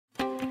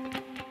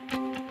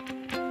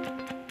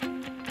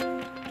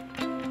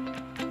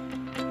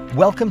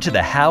Welcome to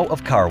the How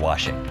of Car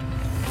Washing,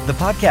 the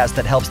podcast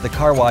that helps the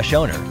car wash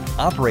owner,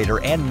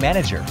 operator, and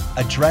manager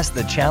address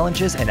the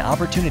challenges and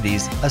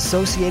opportunities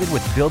associated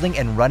with building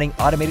and running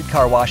automated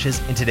car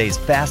washes in today's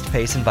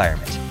fast-paced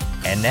environment.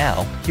 And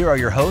now, here are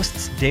your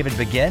hosts, David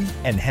Begin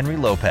and Henry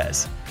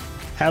Lopez.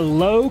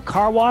 Hello,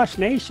 Car Wash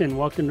Nation.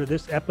 Welcome to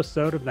this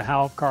episode of the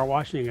How of Car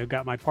Washing. I've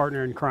got my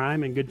partner in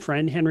crime and good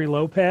friend, Henry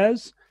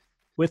Lopez.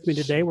 With me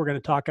today, we're going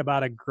to talk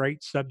about a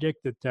great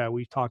subject that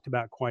we've talked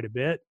about quite a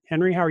bit.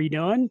 Henry, how are you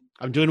doing?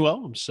 I'm doing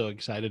well. I'm so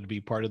excited to be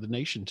part of the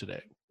nation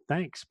today.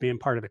 Thanks, being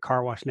part of the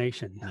Car Wash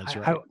Nation. That's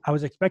right. I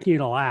was expecting you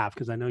to laugh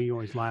because I know you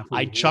always laugh.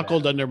 I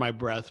chuckled under my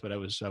breath, but I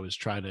was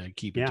trying to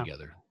keep it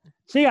together.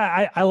 See,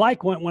 I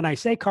like when I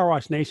say Car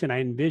Wash Nation, I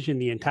envision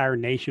the entire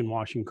nation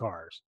washing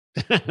cars.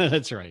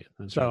 That's right.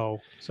 So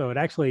it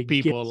actually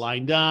people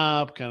lined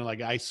up, kind of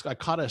like I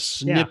caught a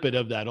snippet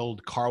of that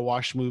old car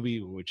wash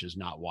movie, which is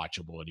not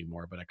watchable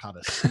anymore, but I caught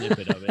a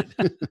snippet of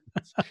it.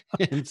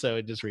 And so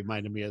it just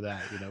reminded me of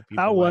that, people.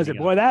 How was it?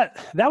 Boy, that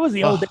was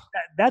the old,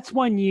 that's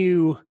when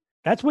you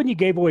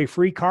gave away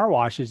free car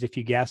washes if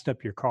you gassed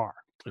up your car.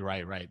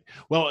 Right.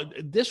 Well,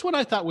 this one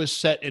I thought was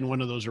set in one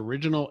of those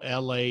original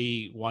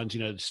LA ones,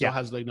 it still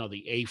has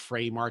the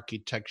A-frame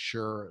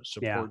architecture,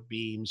 support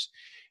beams.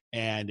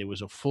 And it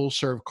was a full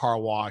serve car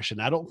wash.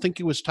 And I don't think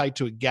it was tied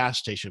to a gas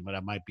station, but I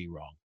might be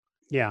wrong.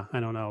 Yeah, I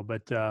don't know.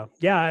 But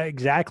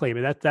exactly. I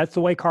mean, that's the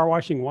way car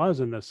washing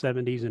was in the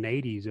 70s and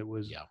 80s. It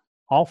was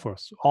all for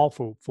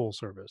full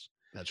service.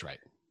 That's right.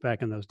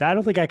 Back in those. I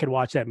don't think I could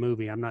watch that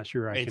movie. I'm not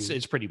sure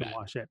it's pretty bad.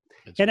 Watch it.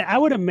 I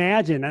would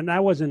imagine, and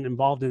I wasn't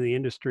involved in the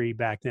industry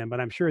back then,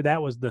 but I'm sure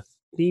that was the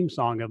theme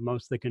song of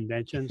most of the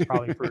conventions,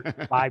 probably for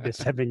 5 to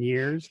 7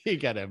 years. You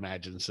got to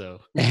imagine so.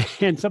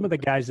 And some of the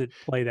guys that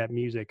play that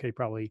music, they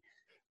probably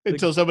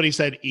until somebody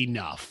said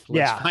enough.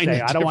 I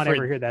don't want to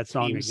ever hear that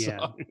song again.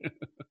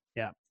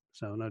 Yeah.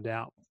 So no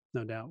doubt.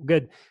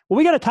 Good. Well,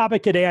 we got a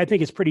topic today. I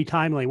think it's pretty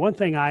timely. One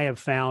thing I have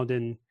found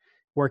in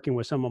working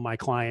with some of my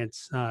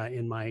clients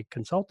in my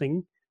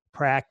consulting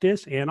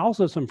practice, and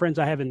also some friends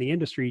I have in the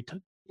industry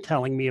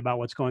telling me about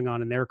what's going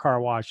on in their car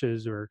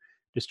washes, or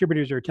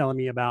distributors are telling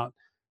me about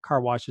car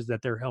washes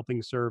that they're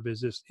helping serve,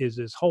 is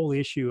this whole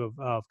issue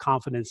of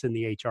confidence in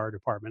the HR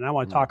department. And I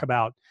want to talk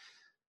about,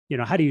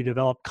 how do you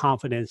develop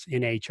confidence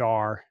in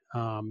HR?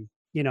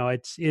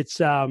 It's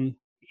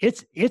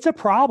a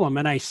problem.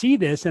 And I see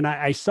this, and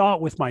I saw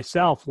it with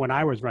myself when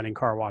I was running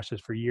car washes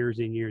for years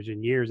and years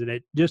and years. And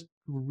it just,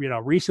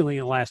 recently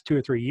in the last 2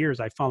 or 3 years,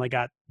 I finally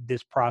got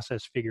this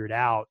process figured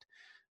out.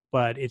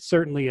 But it's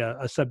certainly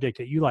a subject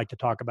that you like to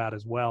talk about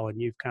as well. And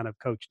you've kind of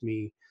coached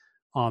me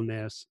on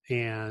this.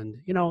 And,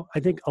 I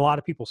think a lot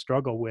of people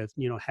struggle with,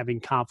 having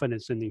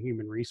confidence in the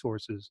human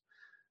resources.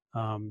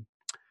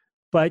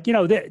 But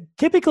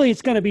typically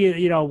it's going to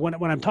be,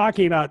 when I'm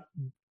talking about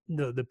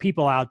the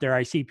people out there,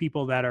 I see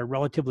people that are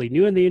relatively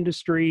new in the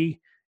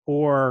industry,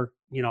 or,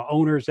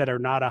 owners that are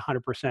not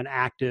 100%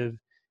 active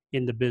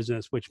in the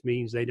business, which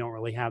means they don't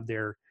really have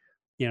their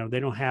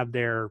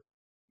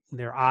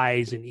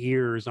eyes and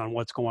ears on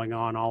what's going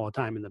on all the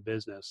time in the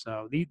business.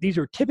 So these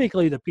are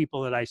typically the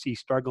people that I see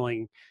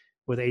struggling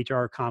with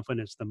HR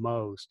confidence the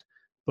most.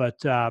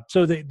 But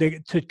so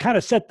to kind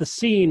of set the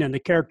scene, and the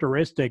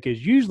characteristic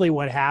is usually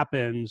what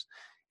happens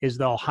is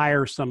they'll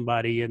hire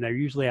somebody, and they're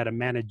usually at a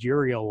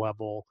managerial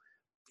level,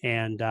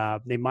 and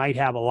they might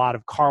have a lot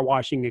of car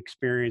washing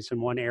experience in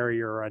one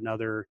area or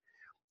another.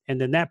 And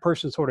then that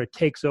person sort of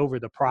takes over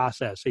the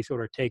process. They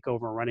sort of take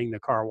over running the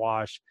car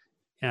wash,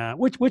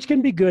 which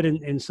can be good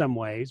in some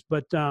ways,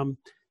 but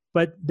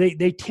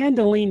they tend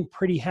to lean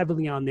pretty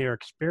heavily on their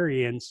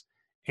experience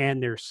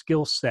and their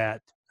skill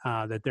set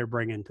that they're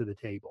bringing to the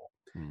table.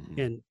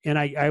 Mm-hmm. And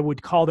I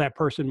would call that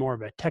person more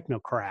of a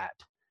technocrat.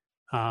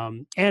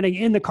 And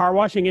in the car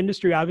washing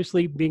industry,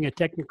 obviously being a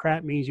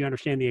technocrat means you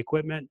understand the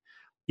equipment.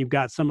 You've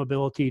got some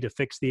ability to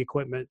fix the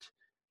equipment,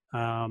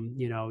 and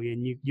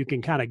you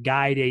can kind of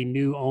guide a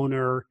new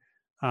owner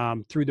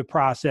through the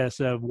process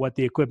of what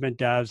the equipment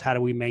does. How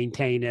do we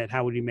maintain it?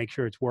 How would we make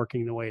sure it's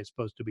working the way it's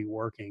supposed to be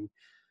working?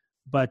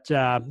 But,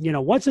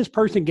 once this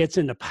person gets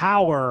into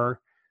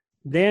power,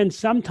 then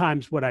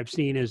sometimes what I've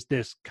seen is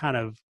this kind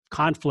of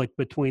conflict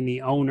between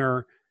the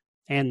owner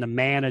and the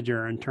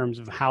manager in terms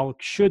of how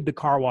should the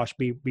car wash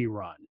be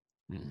run.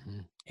 Mm-hmm.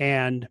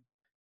 And,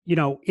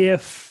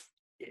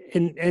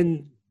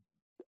 and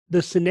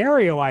the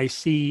scenario I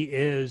see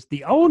is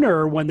the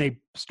owner, when they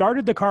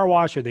started the car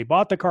wash or they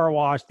bought the car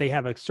wash, they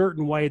have a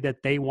certain way that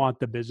they want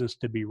the business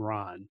to be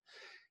run.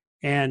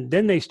 And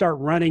then they start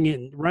running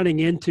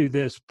into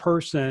this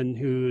person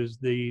who's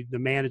the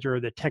manager or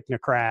the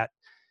technocrat.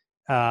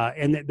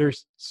 And there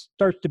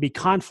starts to be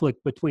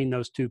conflict between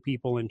those two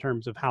people in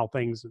terms of how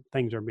things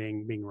are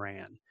being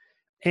ran.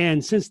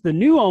 And since the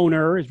new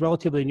owner is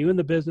relatively new in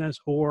the business,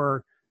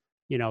 or,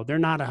 they're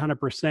not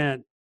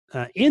 100%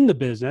 in the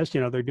business,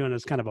 they're doing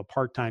this kind of a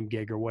part-time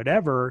gig or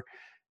whatever,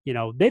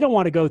 they don't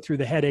want to go through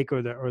the headache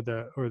or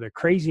the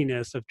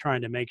craziness of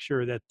trying to make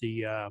sure that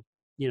the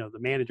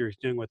manager is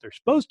doing what they're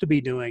supposed to be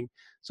doing.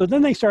 So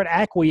then they start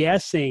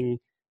acquiescing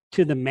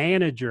to the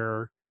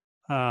manager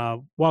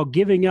while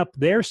giving up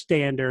their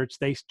standards,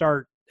 they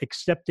start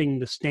accepting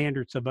the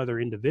standards of other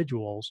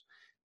individuals,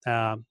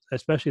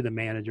 especially the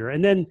manager.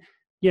 And then,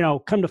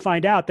 come to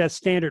find out that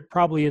standard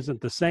probably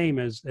isn't the same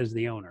as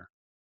the owner.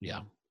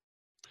 Yeah.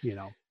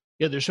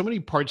 Yeah, there's so many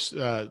parts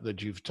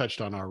that you've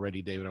touched on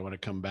already, David. I want to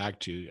come back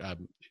to,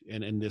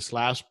 and this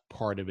last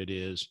part of it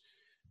is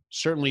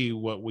certainly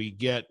what we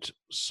get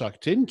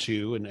sucked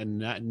into, and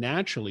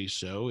naturally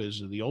so,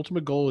 is the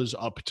ultimate goal is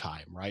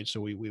uptime, right? So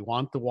we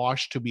want the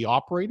wash to be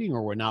operating,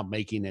 or we're not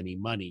making any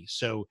money.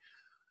 So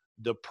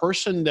the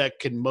person that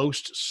can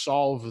most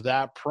solve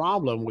that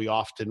problem, we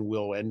often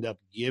will end up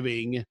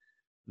giving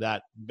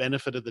that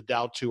benefit of the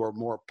doubt to, or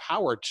more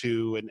power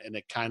to, and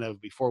it kind of,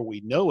 before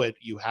we know it,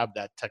 you have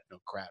that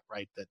technocrat,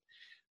 right?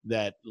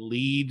 That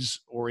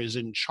leads or is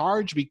in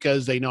charge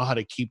because they know how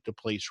to keep the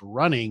place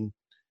running,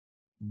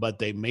 but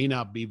they may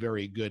not be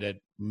very good at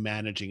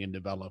managing and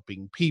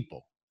developing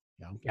people.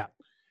 Yeah.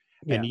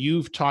 And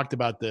you've talked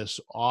about this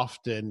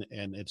often,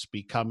 and it's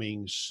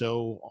becoming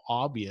so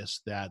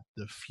obvious that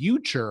the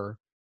future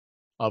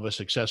of a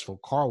successful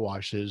car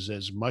wash is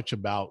as much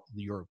about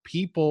your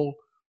people,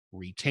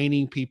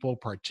 retaining people,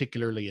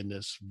 particularly in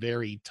this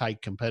very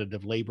tight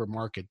competitive labor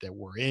market that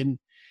we're in,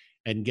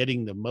 and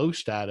getting the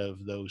most out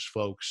of those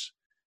folks.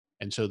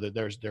 And so that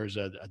there's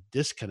a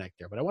disconnect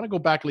there. But I want to go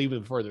back an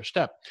even further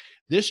step.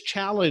 This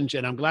challenge,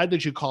 and I'm glad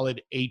that you call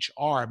it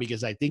HR,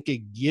 because I think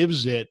it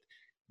gives it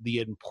the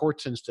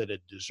importance that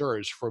it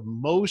deserves. For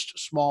most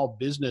small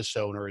business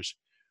owners,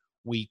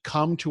 we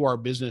come to our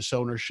business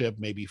ownership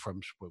maybe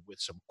with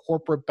some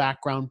corporate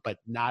background, but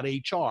not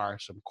HR,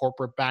 some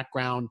corporate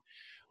background,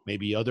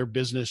 maybe other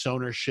business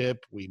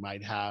ownership. We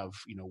might have,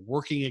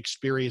 working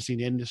experience in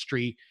the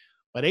industry,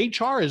 but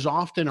HR is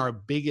often our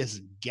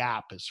biggest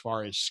gap as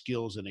far as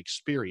skills and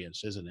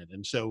experience, isn't it?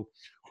 And so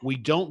we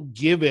don't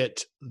give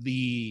it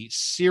the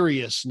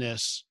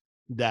seriousness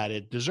that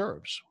it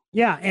deserves.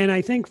 Yeah. And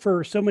I think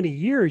for so many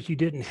years, you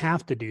didn't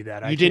have to do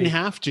that. You didn't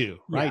have to,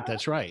 right? Yeah.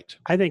 That's right.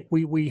 I think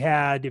we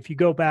had, if you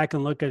go back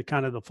and look at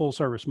kind of the full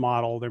service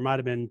model, there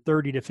might've been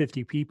 30 to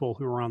 50 people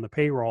who were on the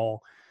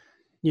payroll.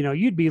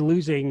 You'd be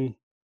losing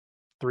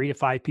 3 to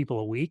 5 people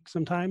a week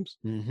sometimes,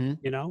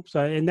 so,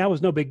 and that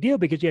was no big deal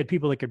because you had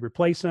people that could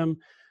replace them.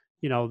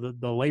 The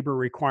labor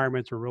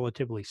requirements were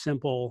relatively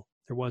simple.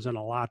 There wasn't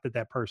a lot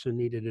that person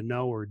needed to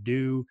know or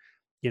do.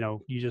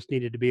 You just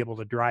needed to be able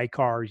to dry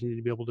cars. You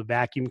needed to be able to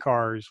vacuum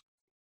cars.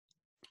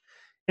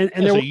 And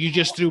so you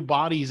just threw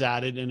bodies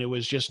at it, and it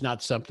was just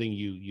not something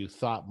you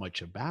thought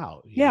much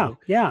about. Yeah.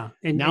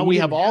 And now we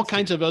have all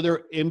kinds of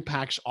other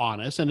impacts on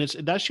us, and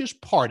that's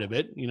just part of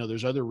it.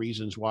 There's other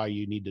reasons why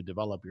you need to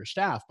develop your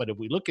staff. But if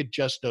we look at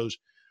just those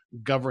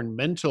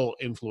governmental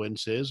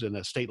influences in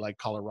a state like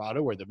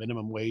Colorado, where the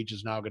minimum wage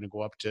is now going to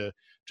go up to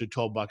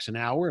 $12 an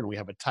hour, and we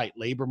have a tight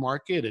labor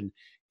market, and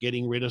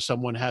getting rid of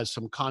someone has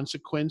some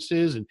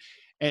consequences, and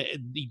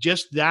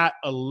just that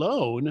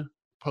alone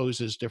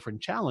poses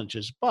different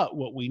challenges. But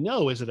what we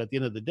know is that at the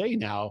end of the day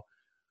now,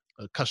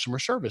 customer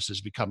service is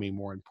becoming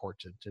more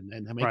important,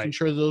 and making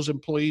sure that those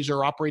employees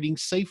are operating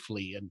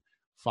safely and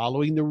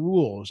following the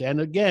rules. And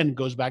again,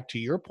 goes back to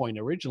your point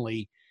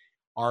originally,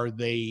 are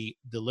they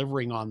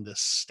delivering on the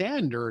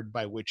standard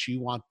by which you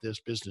want this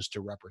business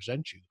to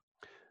represent you?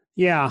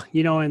 Yeah.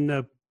 And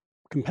the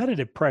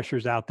competitive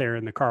pressures out there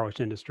in the car wash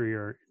industry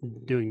are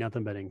doing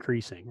nothing but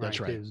increasing. Right? That's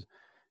right.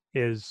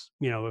 Is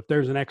if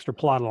there's an extra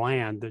plot of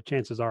land, the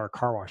chances are a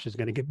car wash is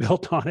going to get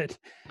built on it.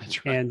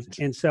 That's right.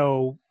 And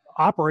so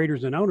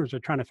operators and owners are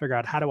trying to figure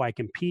out, how do I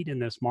compete in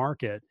this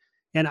market?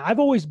 And I've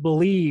always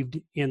believed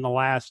in the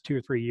last 2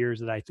 or 3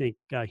 years that I think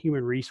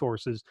human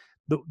resources,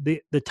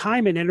 the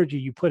time and energy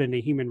you put into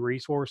human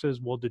resources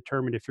will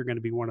determine if you're going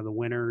to be one of the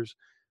winners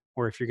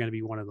or if you're going to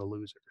be one of the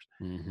losers.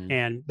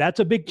 And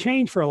that's a big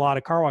change for a lot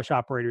of car wash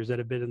operators that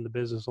have been in the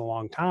business a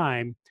long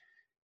time.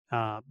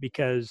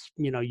 Because,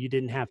 you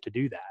didn't have to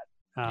do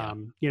that.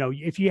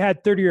 If you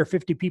had 30 or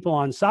 50 people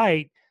on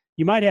site,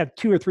 you might have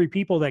 2 or 3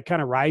 people that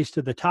kind of rise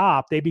to the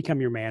top. They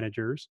become your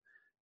managers.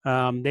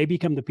 They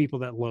become the people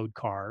that load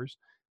cars.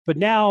 But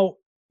now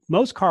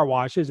most car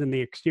washes in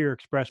the exterior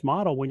express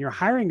model, when you're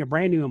hiring a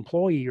brand new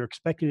employee, you're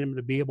expecting them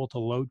to be able to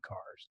load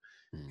cars.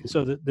 And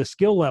so the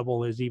skill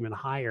level is even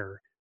higher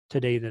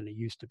today than it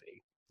used to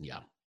be.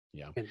 Yeah.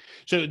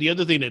 So the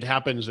other thing that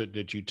happens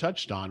that you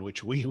touched on,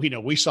 which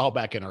we saw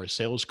back in our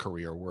sales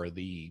career, where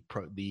the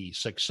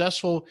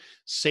successful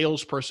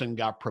salesperson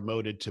got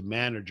promoted to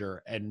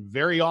manager, and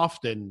very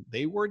often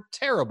they were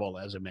terrible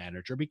as a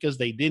manager because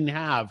they didn't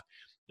have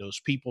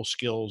those people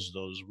skills.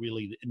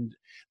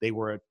 They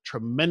were a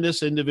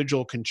tremendous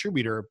individual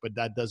contributor, but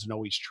that doesn't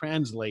always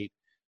translate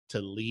to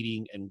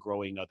leading and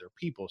growing other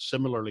people.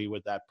 Similarly,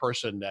 with that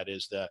person that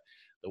is the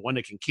one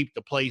that can keep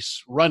the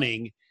place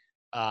running,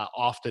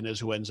 often is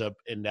who ends up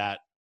in that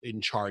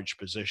in charge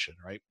position,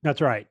 right?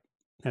 That's right.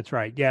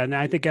 Yeah. And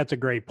I think that's a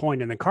great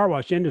point. In the car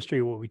wash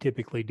industry, what we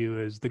typically do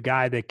is the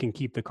guy that can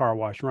keep the car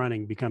wash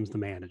running becomes the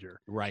manager.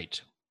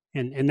 Right.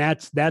 And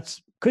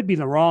that's could be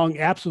the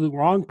absolute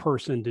wrong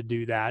person to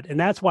do that. And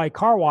that's why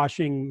car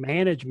washing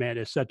management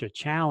is such a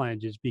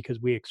challenge, is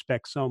because we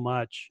expect so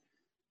much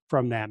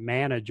from that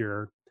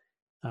manager.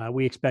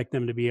 We expect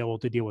them to be able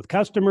to deal with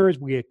customers.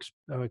 We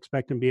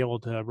expect them to be able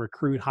to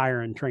recruit,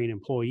 hire, and train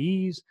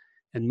employees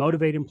and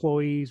motivate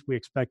employees. We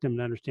expect them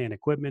to understand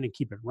equipment and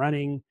keep it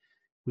running.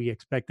 We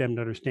expect them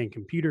to understand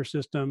computer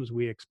systems.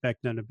 We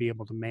expect them to be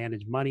able to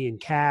manage money and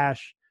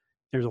cash.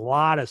 There's a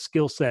lot of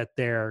skill set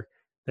there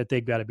that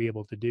they've got to be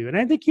able to do. And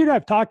I think you and I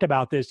have talked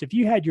about this. If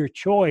you had your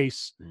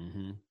choice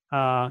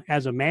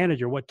as a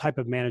manager, what type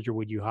of manager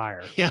would you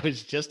hire? Yeah, I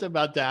was just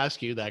about to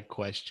ask you that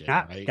question.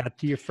 Right? Got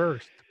to you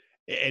first.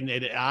 And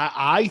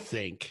I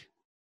think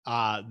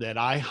that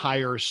I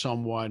hire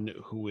someone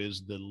who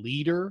is the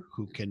leader,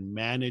 who can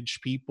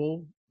manage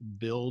people,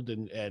 build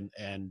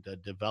and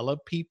develop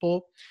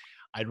people.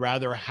 I'd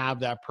rather have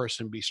that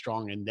person be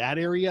strong in that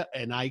area,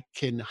 and I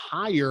can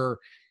hire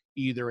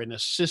either an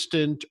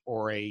assistant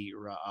or a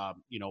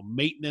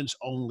maintenance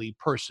only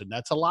person.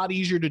 That's a lot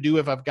easier to do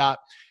if I've got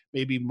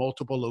maybe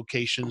multiple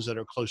locations that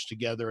are close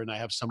together and I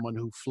have someone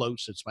who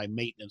floats. It's my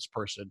maintenance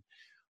person.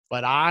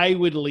 But I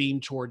would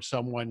lean towards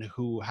someone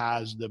who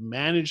has the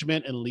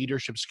management and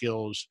leadership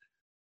skills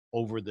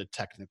over the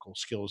technical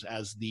skills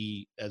as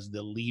the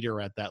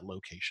leader at that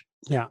location.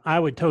 Yeah, I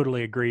would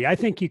totally agree. I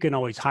think you can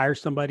always hire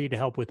somebody to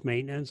help with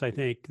maintenance. I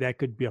think that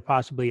could be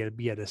possibly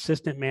be an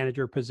assistant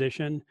manager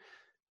position.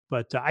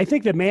 But I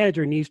think the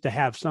manager needs to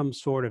have some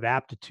sort of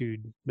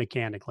aptitude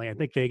mechanically. I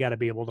think they got to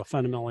be able to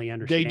fundamentally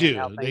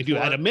understand. They do.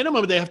 At a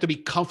minimum, they have to be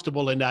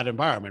comfortable in that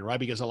environment, right?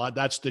 Because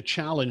that's the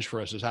challenge for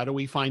us, is how do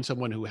we find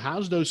someone who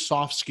has those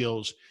soft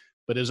skills,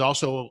 but is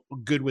also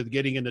good with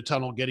getting in the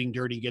tunnel, getting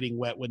dirty, getting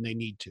wet when they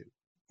need to.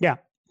 Yeah.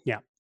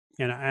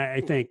 And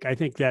I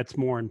think that's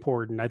more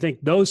important. I think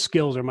those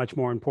skills are much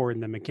more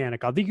important than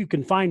mechanical. I think you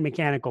can find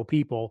mechanical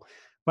people,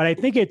 but I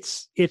think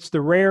it's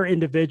the rare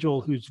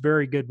individual who's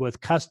very good with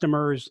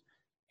customers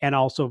and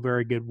also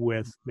very good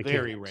with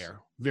mechanics.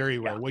 Very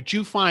rare. What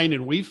you find,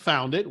 and we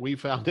found it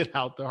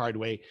out the hard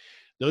way,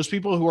 those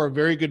people who are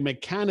very good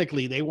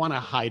mechanically, they want to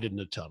hide in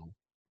the tunnel.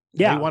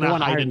 Yeah, they want to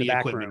hide in the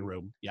equipment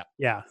room.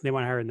 Yeah, they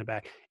want to hide in the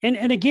back.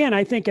 And again,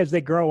 I think as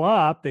they grow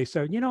up, they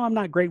say, I'm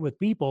not great with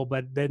people,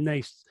 but then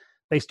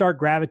they start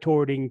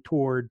gravitating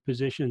toward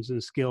positions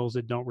and skills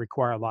that don't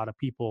require a lot of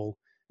people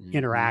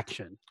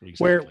interaction.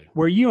 Exactly.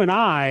 Where you and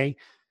I,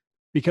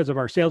 because of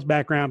our sales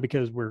background,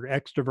 because we're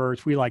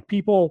extroverts, we like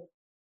people,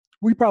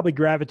 we probably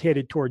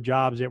gravitated toward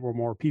jobs that were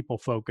more people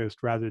focused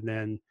rather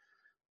than,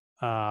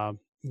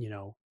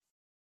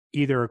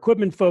 either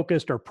equipment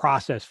focused or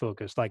process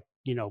focused, like,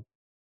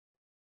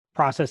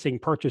 processing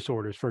purchase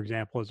orders, for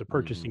example, as a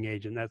purchasing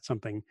agent. That's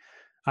something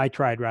I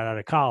tried right out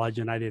of college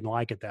and I didn't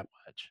like it that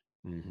much.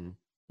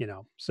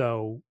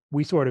 So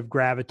we sort of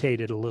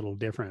gravitated a little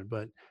different,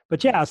 but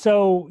yeah.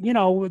 So,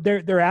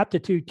 their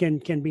aptitude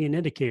can be an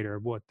indicator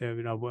of what they're,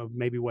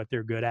 maybe what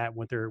they're good at,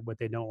 what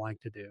they don't like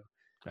to do.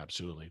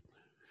 Absolutely.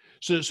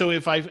 So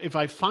if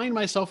I find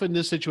myself in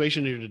this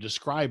situation you're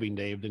describing,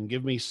 Dave, then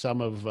give me some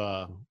of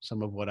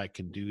what I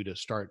can do to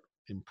start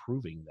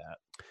improving that.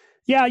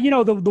 Yeah,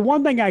 the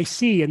one thing I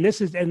see, and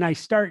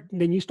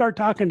then you start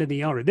talking to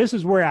the owner. This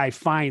is where I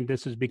find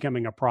this is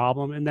becoming a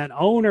problem, and that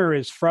owner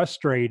is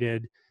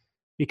frustrated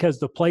because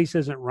the place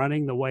isn't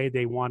running the way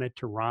they want it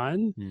to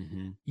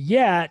run.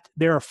 Yet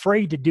they're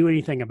afraid to do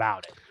anything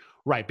about it.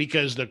 Right,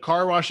 because the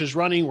car wash is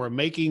running, we're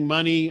making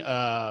money.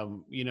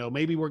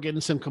 Maybe we're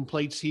getting some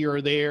complaints here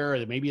or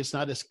there. Maybe it's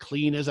not as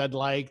clean as I'd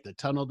like. The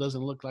tunnel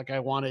doesn't look like I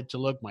want it to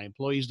look. My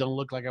employees don't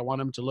look like I want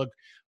them to look.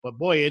 But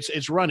boy,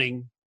 it's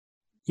running.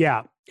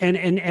 Yeah,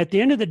 and at the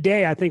end of the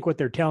day, I think what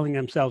they're telling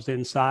themselves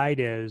inside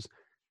is,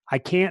 I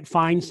can't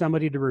find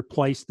somebody to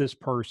replace this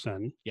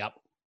person. Yep.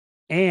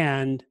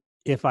 And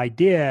if I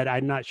did,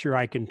 I'm not sure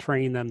I can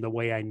train them the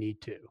way I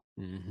need to.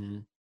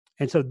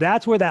 And so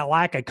that's where that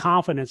lack of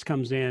confidence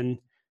comes in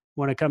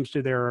when it comes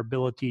to their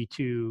ability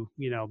to,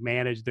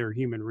 manage their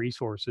human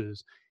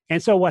resources.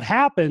 And so what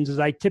happens is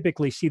I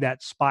typically see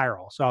that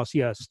spiral. So I'll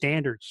see a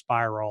standard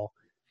spiral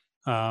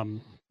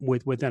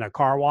within a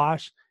car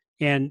wash.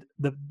 And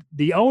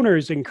the owner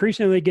is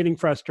increasingly getting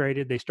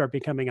frustrated. They start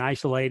becoming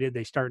isolated.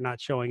 They start not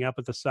showing up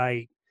at the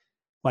site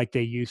like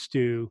they used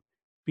to,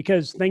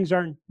 because things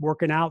aren't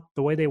working out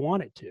the way they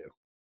want it to.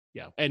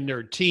 Yeah. And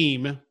their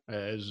team,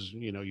 as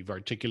you've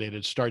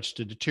articulated, starts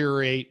to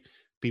deteriorate.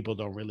 People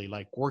don't really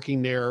like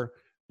working there,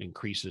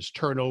 increases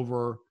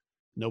turnover.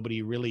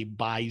 Nobody really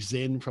buys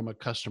in from a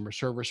customer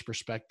service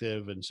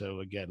perspective. And so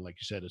again, like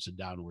you said, it's a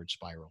downward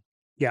spiral.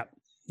 Yeah.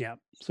 Yeah.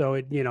 So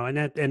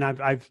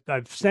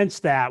I've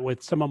sensed that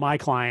with some of my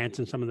clients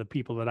and some of the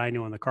people that I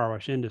know in the car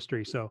wash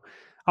industry. So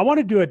I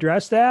wanted to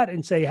address that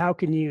and say, how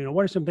can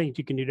what are some things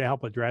you can do to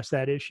help address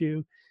that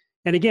issue?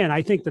 And again,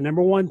 I think the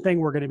number one thing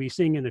we're going to be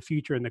seeing in the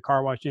future in the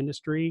car wash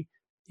industry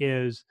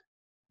is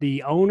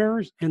the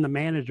owners and the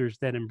managers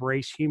that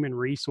embrace human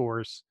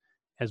resource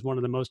as one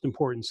of the most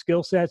important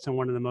skill sets and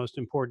one of the most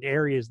important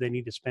areas they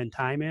need to spend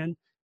time in.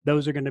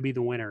 Those are going to be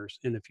the winners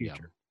in the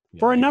future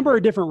for a number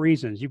of different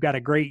reasons. You've got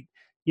a great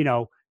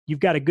You've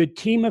got a good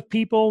team of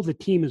people. The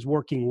team is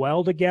working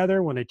well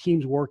together. When a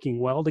team's working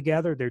well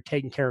together, they're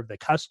taking care of the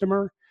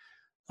customer.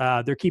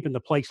 They're keeping the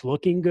place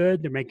looking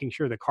good. They're making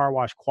sure the car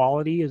wash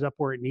quality is up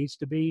where it needs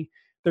to be.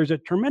 There's a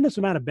tremendous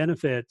amount of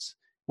benefits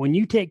when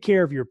you take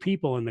care of your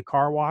people in the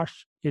car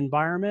wash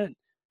environment,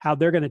 how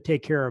they're going to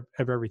take care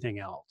of everything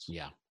else.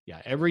 Yeah.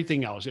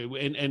 Everything else.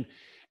 And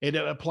it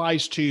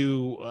applies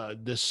to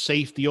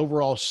the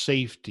overall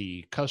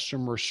safety,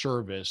 customer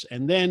service.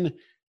 And then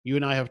you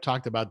and I have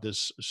talked about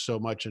this so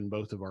much in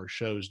both of our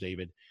shows,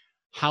 David,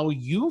 how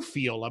you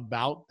feel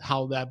about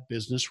how that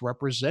business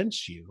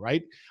represents you,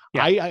 right?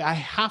 Yeah. I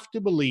have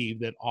to believe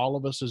that all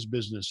of us as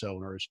business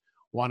owners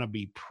want to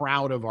be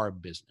proud of our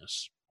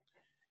business,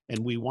 and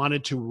we want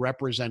it to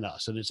represent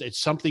us. And it's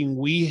something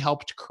we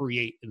helped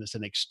create, and it's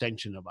an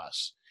extension of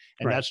us.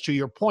 And Right. that's to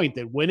your point,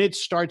 that when it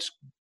starts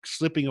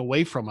slipping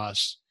away from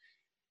us,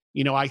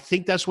 I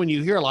think that's when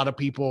you hear a lot of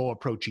people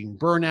approaching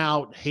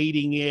burnout,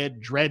 hating it,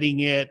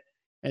 dreading it.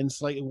 And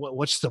it's like,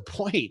 what's the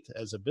point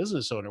as a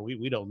business owner?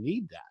 We don't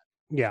need that.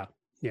 Yeah.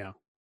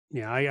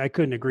 I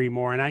couldn't agree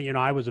more. And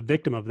I was a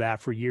victim of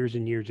that for years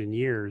and years and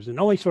years, and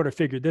only sort of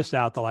figured this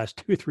out the last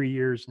 2 or 3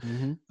 years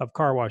of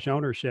car wash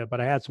ownership. But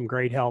I had some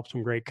great help,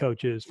 some great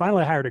coaches.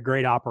 Finally, I hired a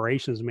great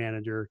operations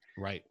manager.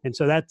 Right. And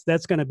so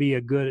that's going to be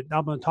I'm going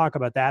to talk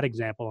about that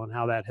example and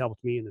how that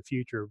helped me in the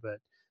future. But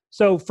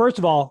so first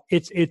of all,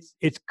 it's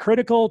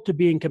critical to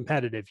being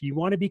competitive. You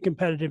want to be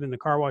competitive in the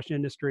car wash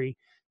industry,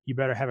 you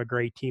better have a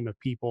great team of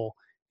people.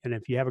 And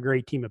if you have a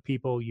great team of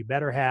people, you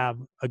better have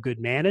a good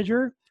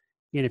manager.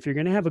 And if you're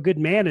going to have a good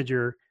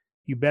manager,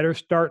 you better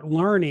start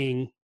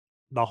learning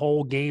the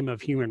whole game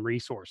of human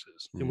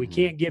resources. And we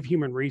can't give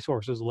human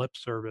resources lip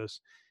service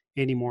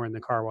anymore in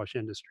the car wash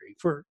industry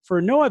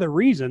for no other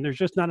reason. There's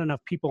just not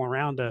enough people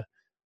around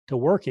to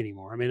work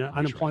anymore. I mean,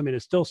 unemployment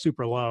is still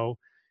super low.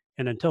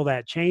 And until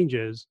that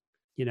changes,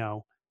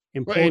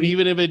 Right. And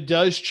even if it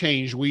does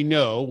change,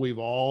 we've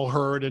all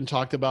heard and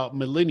talked about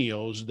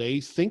millennials.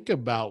 They think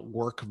about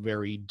work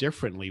very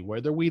differently,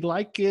 whether we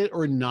like it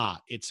or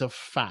not. It's a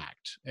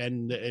fact.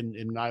 And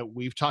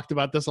we've talked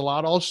about this a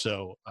lot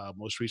also.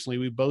 Most recently,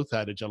 we both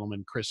had a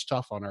gentleman, Chris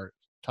Tuff,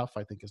 Tuff,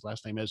 I think his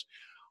last name is,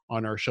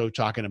 on our show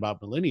talking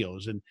about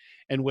millennials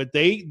and what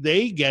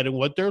they get and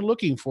what they're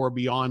looking for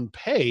beyond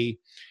pay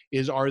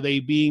is, are they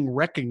being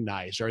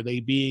recognized? Are they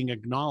being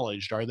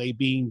acknowledged? Are they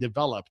being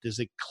developed? Is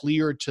it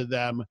clear to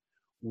them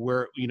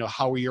where,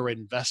 how you're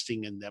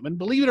investing in them? And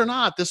believe it or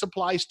not, this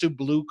applies to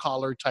blue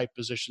collar type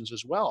positions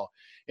as well,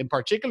 in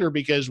particular,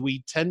 because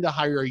we tend to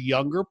hire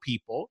younger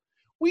people.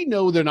 We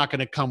know they're not going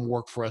to come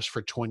work for us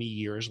for 20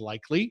 years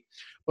likely,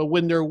 but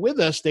when they're with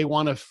us, they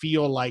want to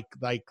feel like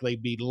they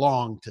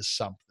belong to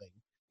something.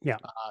 Yeah.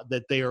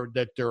 That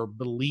they're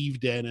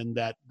believed in, and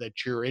that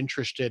you're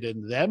interested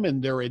in them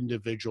and their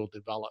individual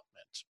development.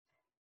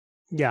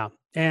 Yeah.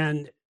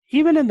 And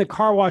even in the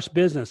car wash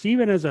business,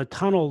 even as a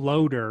tunnel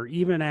loader,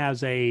 even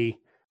as a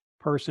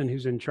person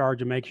who's in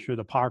charge of making sure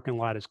the parking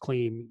lot is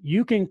clean,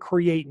 you can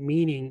create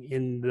meaning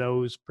in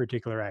those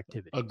particular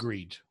activities.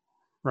 Agreed.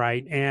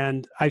 Right.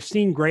 And I've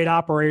seen great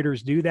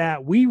operators do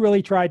that. We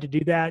really tried to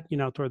do that,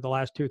 toward the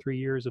last 2 or 3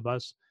 years of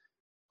us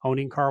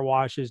owning car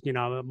washes.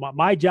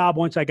 My job,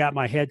 once I got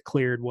my head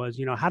cleared, was,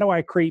 how do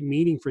I create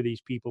meaning for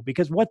these people?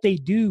 Because what they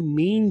do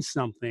means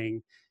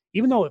something.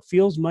 Even though it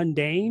feels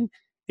mundane,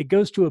 it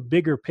goes to a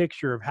bigger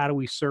picture of how do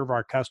we serve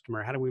our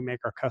customer? How do we make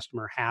our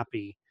customer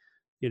happy?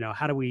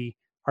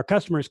 Our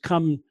customers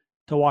come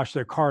to wash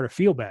their car to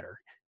feel better.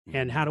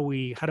 And how do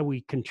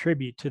we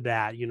contribute to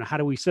that? How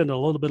do we send a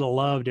little bit of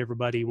love to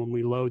everybody when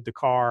we load the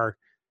car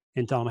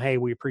and tell them, hey,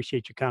 we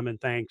appreciate you coming.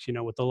 Thanks,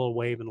 with a little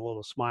wave and a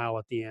little smile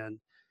at the end.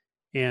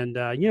 And,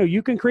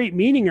 you can create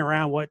meaning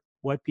around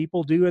what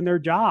people do in their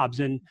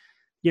jobs. And,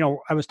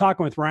 I was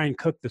talking with Ryan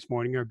Cook this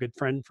morning, our good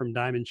friend from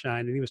Diamond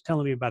Shine, and he was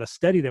telling me about a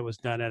study that was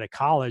done at a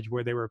college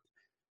where they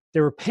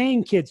were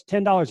paying kids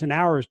 $10 an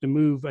hour to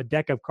move a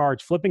deck of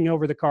cards, flipping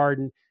over the card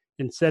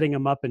and setting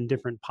them up in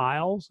different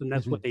piles. And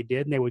that's what they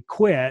did. And they would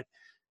quit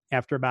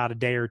after about a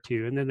day or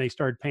two. And then they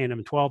started paying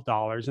them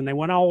 $12, and they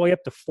went all the way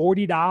up to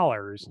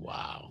 $40.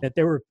 Wow. That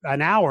they were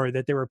an hour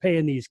that they were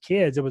paying these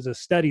kids. It was a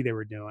study they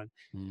were doing.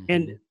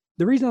 And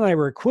the reason they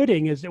were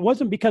quitting is it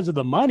wasn't because of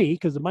the money,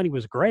 because the money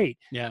was great.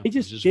 Yeah. They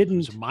just didn't.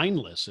 It was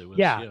mindless. It was,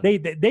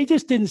 They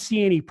just didn't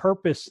see any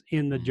purpose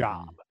in the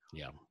job.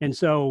 Yeah. And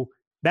so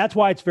that's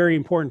why it's very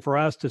important for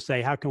us to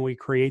say, how can we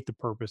create the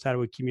purpose? How do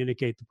we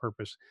communicate the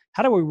purpose?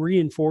 How do we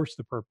reinforce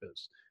the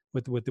purpose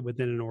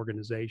within an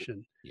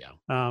organization?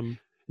 Yeah.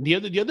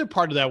 The other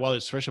part of that, while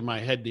it's fresh in my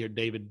head there,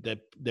 David,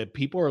 that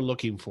people are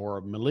looking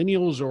for,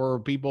 millennials or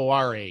people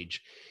our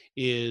age,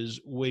 is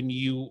when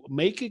you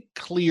make it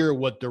clear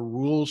what the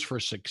rules for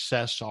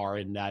success are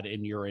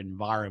in your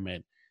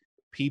environment,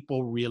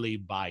 people really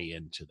buy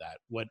into that.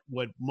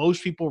 What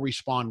most people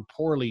respond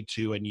poorly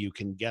to, and you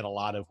can get a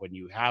lot of when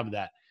you have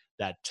that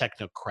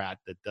technocrat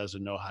that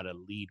doesn't know how to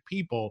lead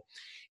people,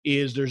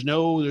 is there's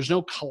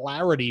no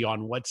clarity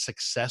on what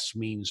success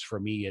means for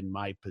me in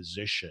my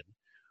position.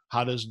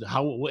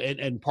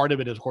 and part of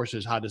it, of course,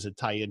 is how does it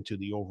tie into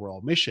the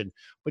overall mission?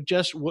 But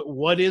just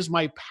what is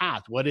my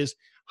path?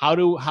 How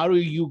are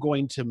you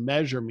going to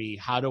measure me?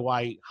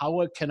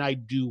 How can I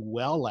do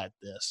well at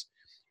this?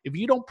 If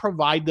you don't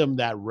provide them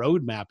that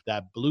roadmap,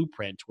 that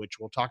blueprint, which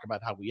we'll talk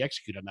about how we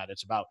execute on that,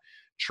 it's about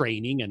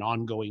training and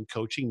ongoing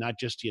coaching, not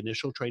just the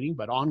initial training,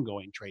 but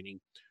ongoing training.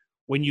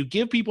 When you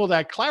give people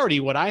that clarity,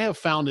 what I have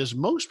found is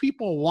most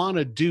people want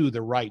to do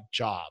the right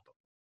job.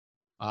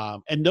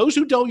 And those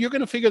who don't, you're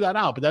going to figure that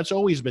out, but that's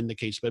always been the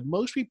case. But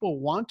most people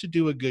want to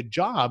do a good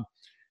job.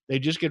 They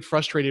just get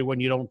frustrated when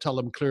you don't tell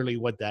them clearly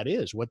what that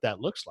is, what that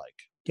looks like.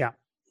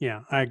 Yeah,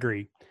 I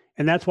agree.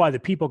 And that's why the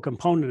people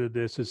component of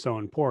this is so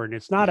important.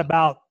 It's not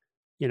about,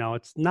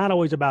 it's not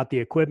always about the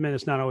equipment.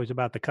 It's not always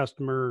about the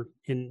customer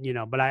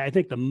but I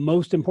think the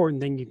most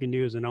important thing you can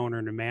do as an owner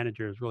and a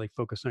manager is really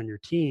focus on your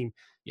team.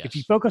 Yes. If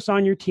you focus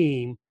on your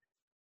team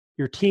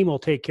will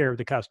take care of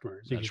the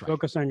customers. If you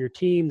focus on your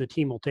team, the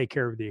team will take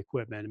care of the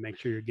equipment and make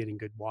sure you're getting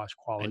good wash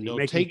quality. And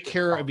they'll take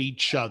care of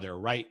each other,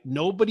 right?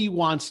 Nobody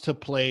wants to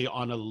play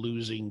on a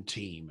losing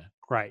team.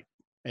 Right.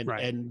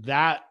 And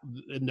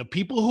the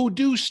people who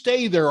do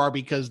stay there are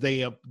because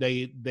they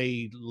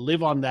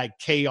live on that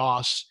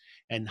chaos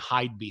and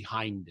hide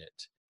behind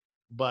it.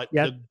 But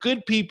the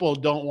good people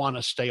don't want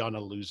to stay on a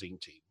losing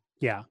team.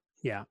 Yeah.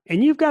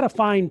 And you've got to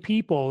find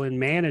people and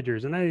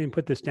managers, and I didn't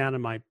put this down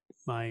in my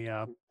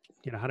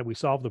how do we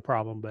solve the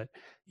problem? But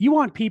you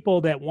want people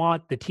that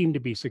want the team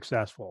to be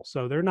successful.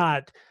 So they're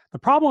not, the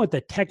problem with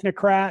the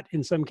technocrat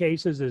in some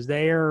cases is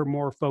they're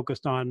more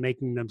focused on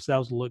making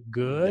themselves look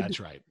good. That's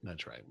right.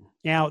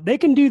 Now they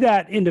can do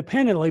that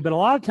independently, but a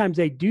lot of times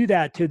they do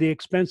that to the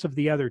expense of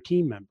the other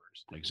team members.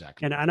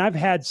 Exactly. And I've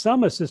had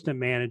some assistant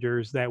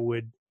managers that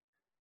would,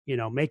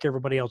 make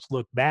everybody else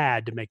look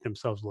bad to make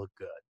themselves look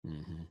good.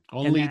 Mm-hmm.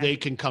 Only they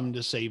can come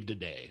to save the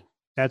day.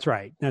 That's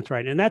right.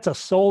 And that's a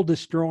soul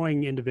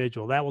destroying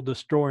individual that will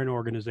destroy an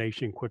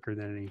organization quicker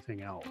than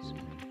anything else.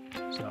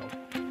 So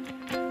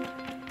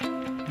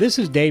this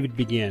is David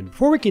Begin.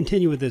 Before we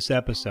continue with this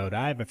episode,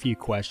 I have a few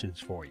questions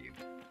for you.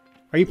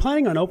 Are you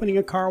planning on opening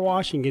a car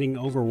wash and getting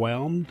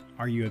overwhelmed?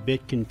 Are you a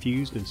bit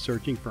confused and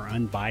searching for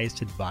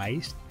unbiased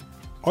advice?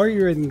 Or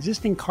you're an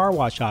existing car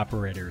wash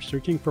operator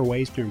searching for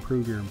ways to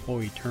improve your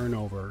employee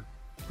turnover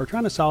or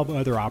trying to solve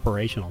other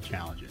operational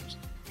challenges?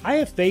 I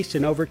have faced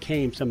and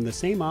overcame some of the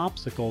same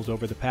obstacles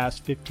over the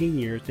past 15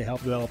 years to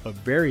help develop a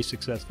very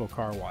successful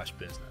car wash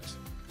business.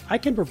 I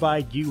can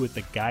provide you with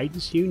the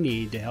guidance you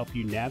need to help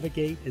you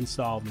navigate and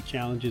solve the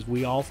challenges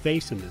we all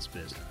face in this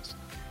business.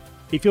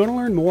 If you want to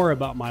learn more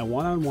about my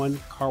one-on-one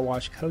car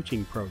wash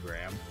coaching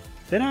program,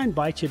 then I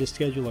invite you to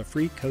schedule a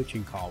free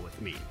coaching call with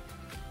me.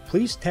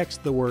 Please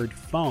text the word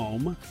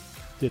FOAM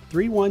to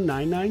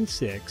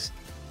 31996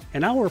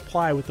 and I'll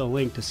reply with a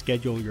link to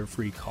schedule your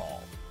free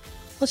call.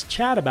 Let's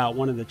chat about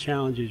one of the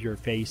challenges you're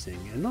facing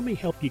and let me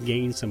help you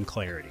gain some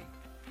clarity.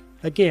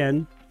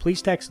 Again,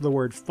 please text the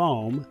word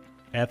FOAM,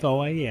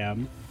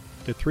 F-O-A-M,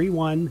 to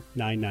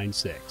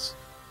 31996.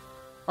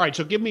 All right,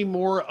 so give me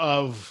more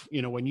of,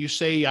 when you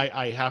say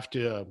I have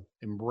to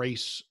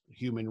embrace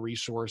human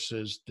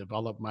resources,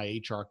 develop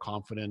my HR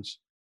confidence,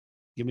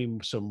 give me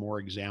some more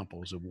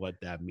examples of what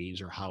that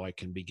means or how I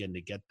can begin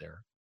to get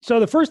there. So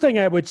the first thing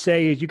I would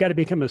say is you got to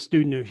become a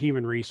student of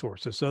human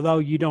resources. So though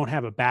you don't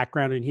have a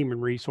background in human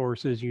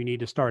resources, you need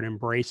to start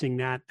embracing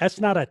that. That's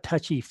not a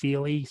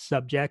touchy-feely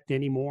subject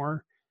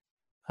anymore,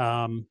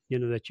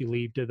 that you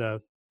leave to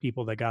the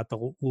people that got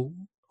the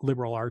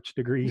liberal arts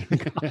degree in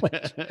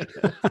college.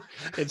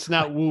 It's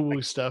not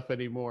woo-woo stuff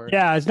anymore.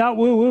 Yeah, it's not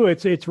woo-woo.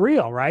 It's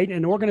real, right?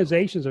 And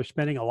organizations are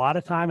spending a lot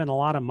of time and a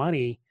lot of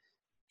money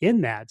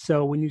in that.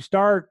 So when you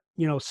start,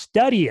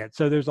 study it.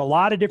 So there's a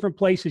lot of different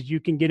places you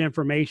can get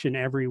information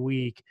every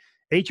week.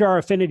 HR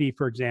Affinity,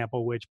 for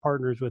example, which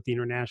partners with the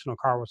International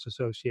Car Wash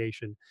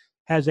Association,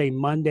 has a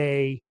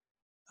Monday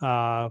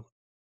vlog,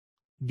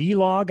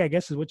 I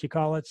guess is what you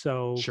call it.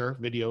 So sure,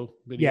 video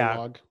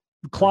log.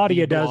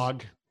 Claudia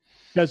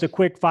does a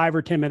quick 5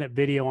 or 10 minute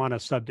video on a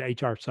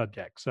HR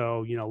subject.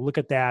 So, look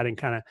at that and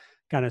kind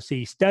of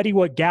study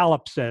what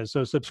Gallup says.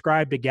 So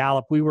subscribe to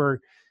Gallup. We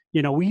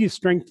use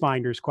Strength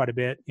Finders quite a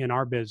bit in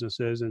our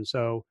businesses. And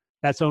so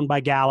that's owned by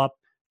Gallup.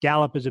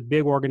 Gallup is a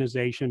big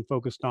organization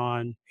focused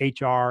on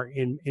HR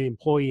and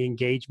employee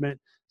engagement.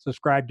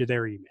 Subscribe to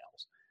their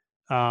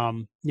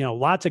emails.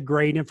 Lots of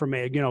great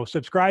information.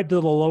 Subscribe to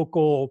the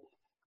local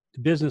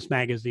business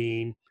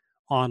magazine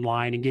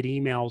online and get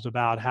emails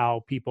about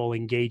how people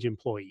engage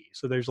employees.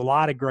 So there's a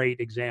lot of great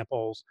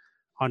examples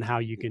on how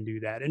you can do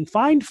that. And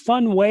find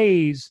fun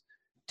ways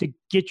to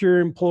get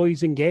your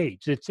employees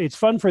engaged. It's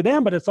fun for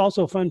them, but it's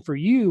also fun for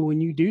you when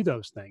you do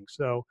those things.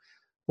 So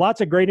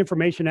lots of great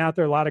information out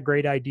there, a lot of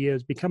great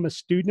ideas. Become a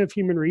student of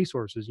human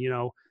resources,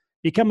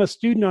 become a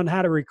student on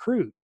how to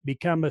recruit,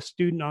 become a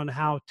student on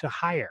how to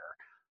hire,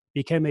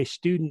 become a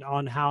student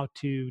on how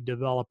to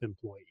develop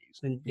employees.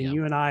 And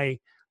you and I,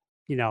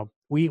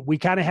 we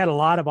kind of had a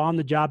lot of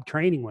on-the-job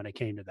training when it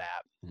came to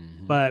that,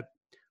 but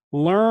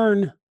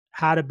learn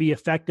how to be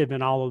effective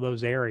in all of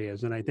those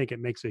areas. And I think it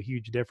makes a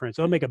huge difference.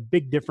 It'll make a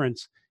big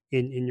difference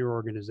in your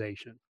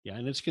organization. Yeah,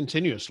 and it's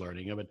continuous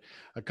learning. I mean,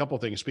 a couple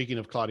of things. Speaking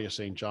of Claudia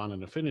St. John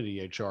and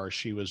Affinity HR,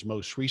 she was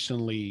most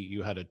recently,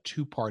 you had a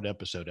two-part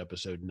episode,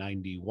 episode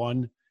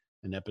 91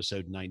 and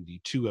episode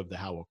 92 of the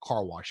How of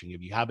Car Washing.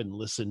 If you haven't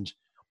listened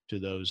to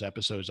those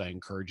episodes, I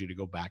encourage you to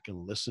go back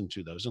and listen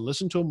to those and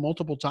listen to them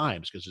multiple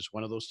times, because it's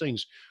one of those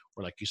things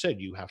where, like you said,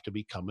 you have to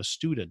become a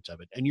student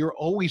of it, and you're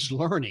always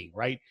learning,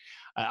 right?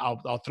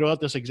 I'll throw out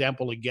this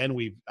example again.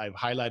 I've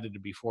highlighted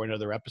it before in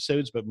other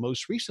episodes, but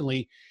most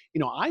recently,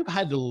 I've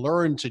had to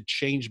learn to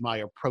change my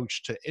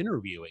approach to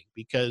interviewing,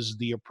 because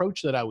the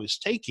approach that I was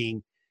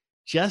taking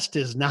just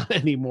is not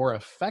any more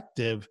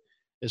effective,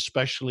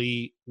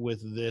 especially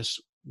with this,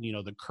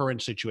 the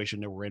current situation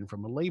that we're in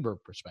from a labor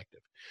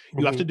perspective.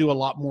 You have to do a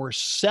lot more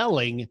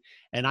selling.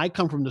 And I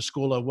come from the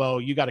school of, well,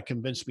 you got to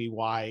convince me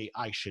why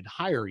I should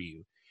hire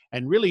you.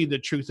 And really the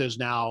truth is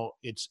now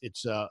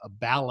it's a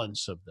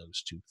balance of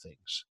those two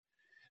things.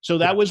 So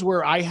that was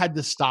where I had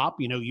to stop.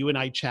 You and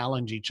I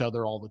challenge each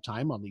other all the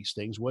time on these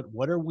things.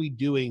 What are we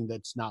doing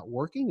that's not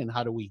working, and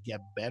how do we get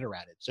better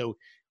at it? So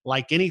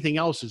like anything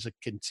else, is a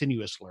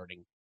continuous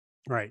learning.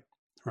 Right.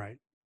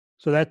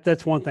 So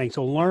that's one thing.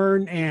 So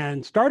learn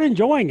and start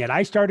enjoying it.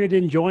 I started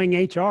enjoying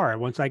HR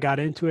once I got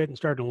into it and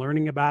started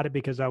learning about it,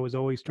 because I was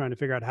always trying to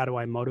figure out, how do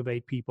I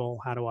motivate people?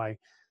 How do I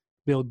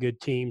build good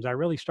teams? I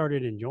really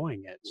started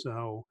enjoying it.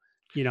 So,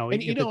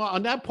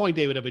 on that point,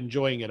 David, of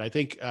enjoying it, I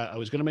think I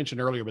was going to mention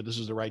earlier, but this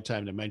is the right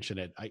time to mention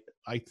it.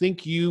 I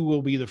think you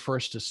will be the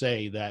first to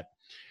say that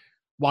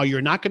while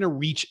you're not going to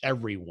reach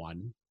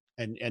everyone,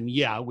 and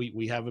yeah,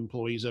 we have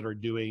employees that are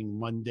doing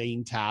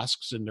mundane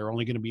tasks, and they're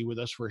only going to be with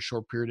us for a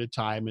short period of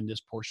time in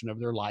this portion of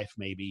their life,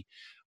 maybe.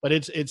 But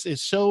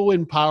it's so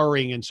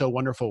empowering and so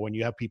wonderful when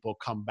you have people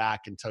come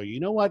back and tell you, you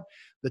know what,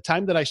 the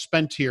time that I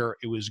spent here,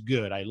 it was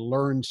good. I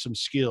learned some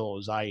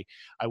skills. I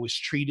was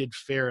treated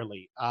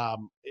fairly.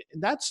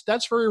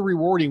 That's very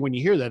rewarding when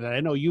you hear that. And I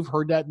know you've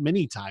heard that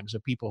many times,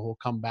 of people who'll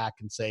come back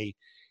and say,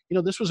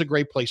 this was a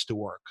great place to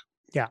work.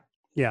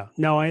 Yeah.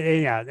 No,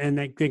 yeah. And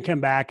they can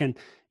come back, and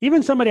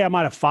even somebody I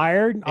might have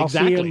fired, I'll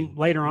see them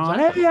later on.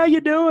 Hey, how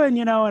you doing?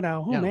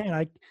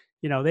 Man,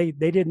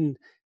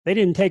 they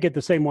didn't take it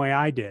the same way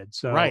I did.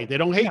 So right. They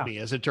don't hate me,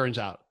 as it turns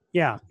out.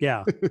 Yeah.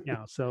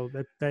 So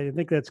I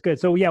think that's good.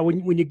 So yeah,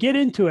 when you get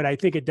into it, I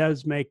think it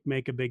does make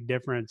a big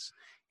difference.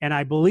 And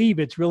I believe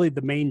it's really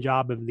the main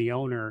job of the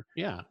owner.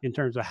 Yeah. In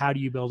terms of, how do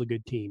you build a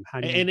good team?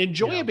 How do you, and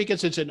enjoy it,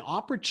 because it's an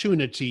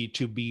opportunity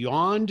to,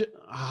 beyond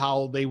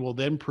how they will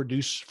then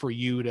produce for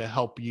you to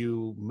help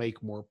you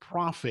make more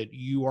profit.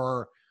 You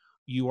are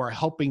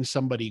helping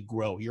somebody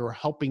grow. You're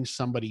helping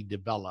somebody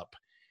develop.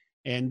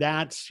 And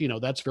that's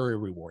very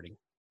rewarding.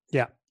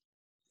 Yeah.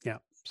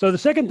 So the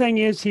second thing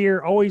is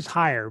here, always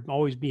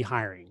be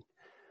hiring.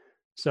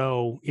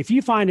 So if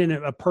you find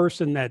a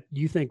person that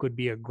you think would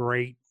be a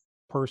great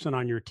person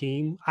on your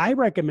team, I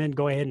recommend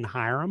go ahead and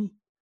hire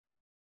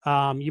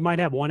them. You might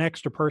have one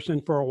extra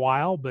person for a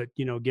while, but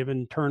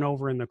given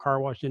turnover in the car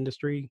wash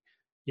industry,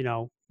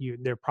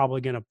 they're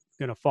probably going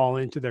to fall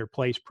into their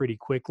place pretty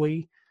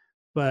quickly.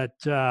 But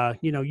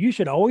you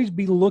should always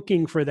be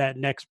looking for that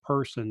next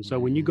person. So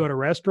when you go to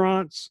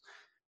restaurants,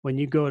 when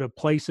you go to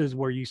places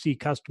where you see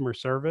customer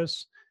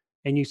service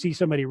and you see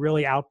somebody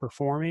really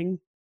outperforming,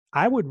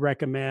 I would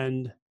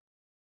recommend,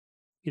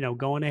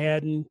 going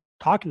ahead and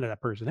talking to that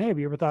person. Hey, have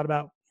you ever thought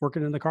about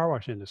working in the car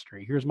wash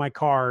industry? Here's my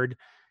card.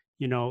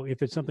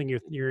 If it's something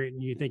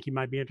you think you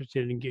might be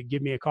interested in,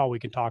 give me a call. We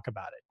can talk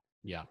about it.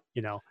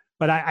 Yeah.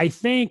 But I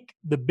think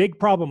the big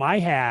problem I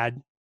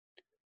had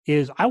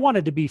is I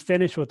wanted to be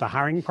finished with the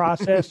hiring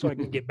process so I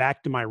can get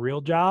back to my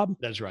real job.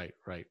 That's right.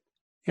 Right.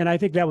 And I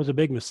think that was a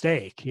big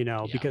mistake,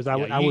 because I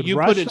would you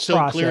rush put it the so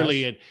process.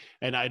 clearly,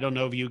 and I don't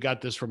know if you got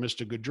this from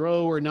Mr.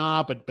 Goudreau or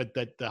not, but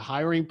that the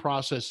hiring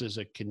process is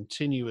a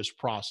continuous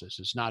process.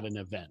 It's not an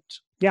event.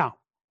 Yeah.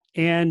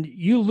 And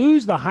you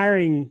lose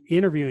the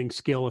interviewing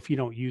skill if you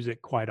don't use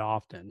it quite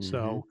often. Mm-hmm.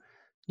 So,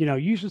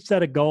 you should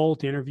set a goal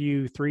to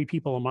interview 3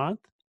 people a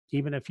month,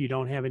 even if you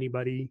don't have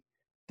anybody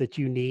that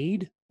you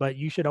need, but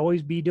you should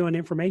always be doing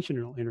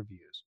informational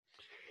interviews.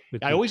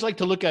 I always like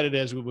to look at it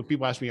as, when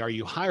people ask me, are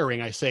you hiring?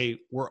 I say,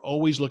 we're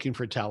always looking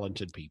for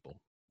talented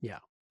people. Yeah.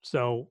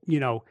 So,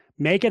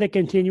 make it a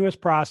continuous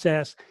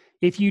process.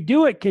 If you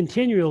do it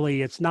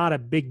continually, it's not a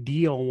big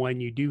deal when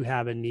you do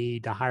have a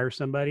need to hire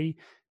somebody,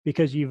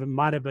 because you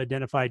might have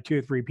identified 2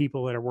 or 3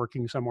 people that are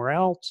working somewhere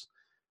else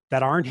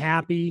that aren't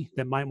happy,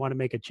 that might want to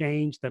make a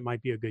change, that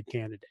might be a good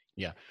candidate.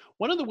 Yeah.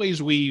 One of the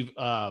ways we've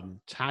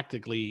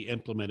tactically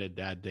implemented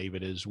that,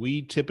 David, is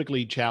we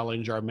typically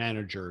challenge our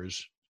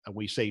managers.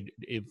 We say,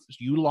 if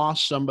you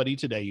lost somebody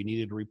today, you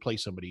needed to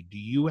replace somebody, do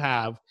you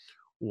have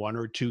 1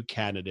 or 2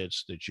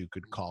 candidates that you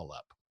could call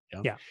up?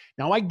 Yeah.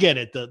 Now I get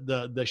it.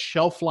 The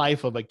shelf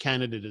life of a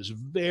candidate is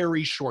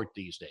very short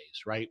these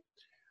days, right?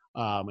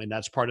 And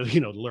that's part of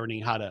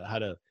learning how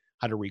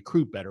to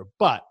recruit better.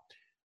 But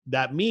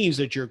that means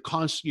that you're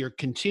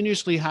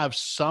continuously have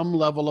some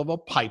level of a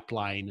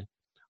pipeline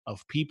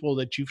of people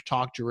that you've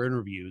talked to or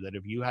interviewed, that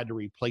if you had to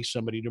replace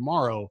somebody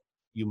tomorrow,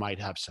 you might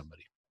have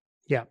somebody.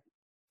 Yeah.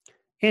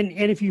 And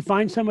if you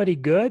find somebody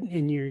good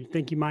and you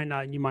think you might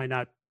not,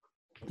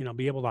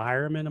 be able to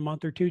hire them in a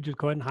month or two, just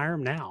go ahead and hire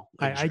them now.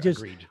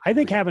 Agreed. I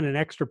think having an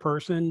extra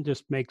person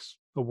just makes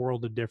a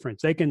world of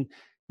difference. They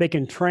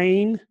can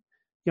train.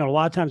 A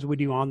lot of times we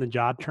do on the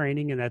job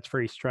training, and that's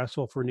very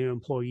stressful for new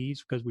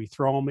employees because we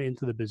throw them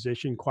into the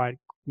position quite,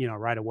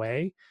 right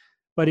away.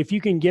 But if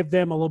you can give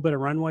them a little bit of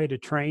runway to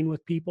train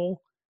with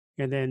people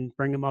and then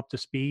bring them up to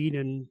speed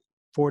in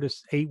 4 to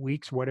 8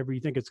 weeks, whatever you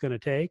think it's going to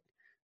take,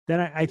 then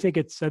I think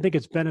it's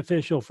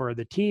beneficial for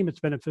the team. It's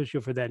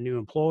beneficial for that new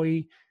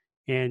employee,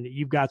 and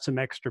you've got some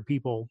extra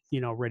people,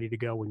 ready to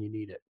go when you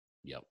need it.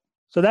 Yep.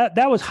 So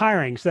that was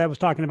hiring. So that was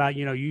talking about,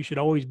 you should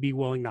always be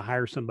willing to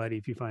hire somebody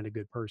if you find a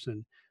good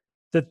person.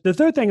 The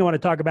third thing I want to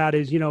talk about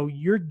is,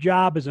 your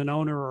job as an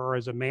owner or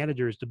as a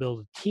manager is to build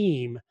a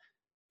team,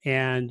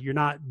 and you're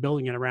not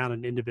building it around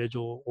an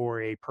individual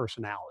or a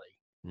personality.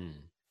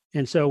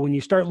 And so when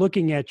you start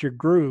looking at your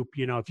group,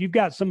 if you've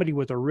got somebody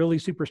with a really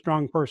super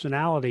strong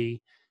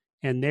personality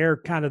and they're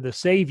kind of the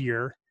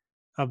savior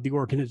of the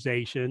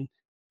organization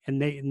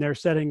and they're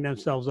setting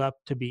themselves up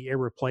to be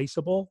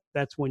irreplaceable,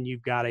 that's when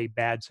you've got a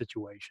bad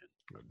situation.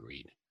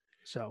 Agreed.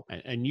 So,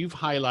 and you've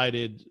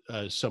highlighted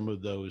some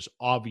of those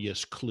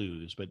obvious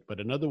clues, but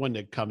another one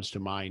that comes to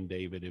mind,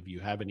 David, if you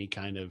have any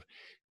kind of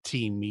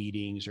team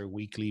meetings or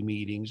weekly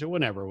meetings or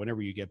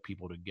whenever you get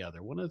people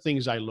together, one of the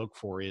things I look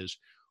for is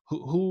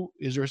who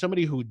is there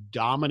somebody who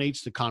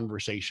dominates the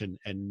conversation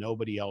and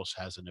nobody else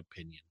has an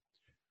opinion?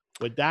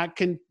 What that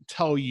can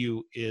tell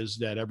you is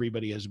that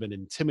everybody has been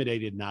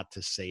intimidated not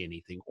to say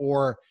anything,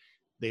 or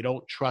they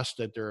don't trust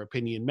that their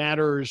opinion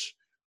matters,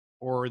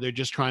 or they're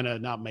just trying to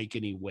not make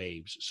any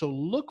waves. So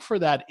look for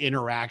that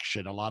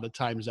interaction. A lot of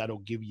times that'll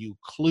give you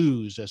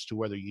clues as to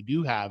whether you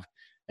do have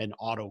an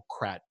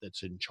autocrat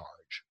that's in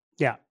charge.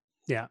 Yeah.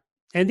 Yeah.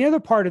 And the other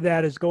part of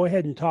that is go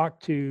ahead and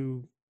talk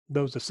to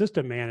those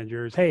assistant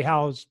managers. Hey,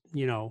 how's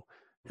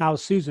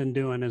Susan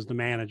doing as the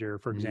manager,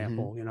 for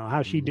example?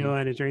 How's she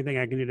doing? Is there anything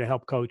I can do to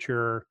help coach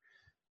her?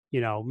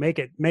 Make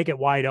it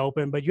wide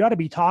open, but you ought to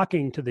be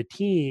talking to the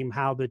team,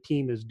 how the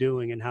team is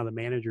doing and how the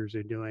managers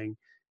are doing,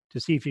 to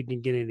see if you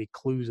can get any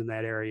clues in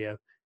that area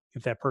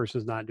if that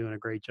person's not doing a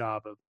great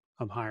job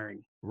of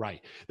hiring.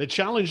 Right. The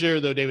challenge there,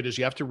 though, David, is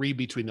you have to read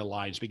between the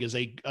lines, because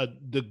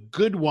the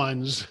good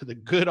ones, the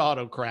good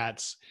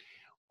autocrats,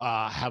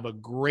 have a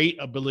great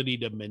ability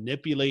to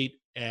manipulate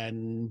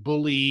and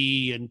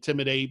bully,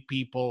 intimidate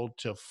people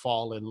to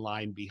fall in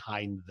line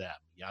behind them.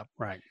 Yeah.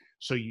 Right.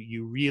 So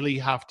you really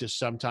have to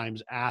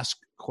sometimes ask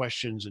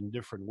questions in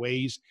different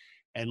ways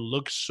and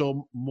look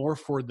more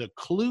for the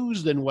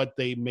clues than what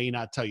they may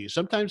not tell you.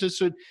 Sometimes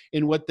it's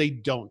in what they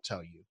don't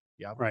tell you.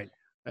 Yeah. Right.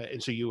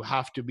 And so you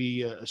have to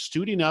be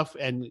astute enough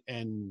and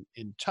in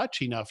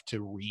touch enough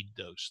to read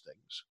those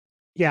things.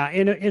 Yeah.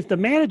 And if the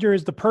manager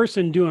is the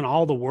person doing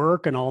all the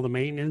work and all the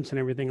maintenance and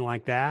everything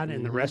like that,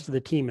 and the rest of the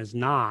team is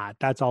not,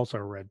 that's also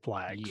a red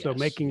flag. So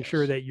making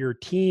sure that your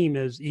team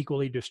is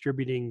equally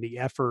distributing the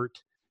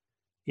effort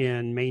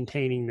in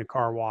maintaining the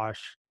car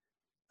wash,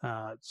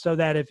 so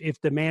that if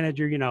the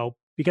manager,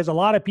 because a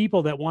lot of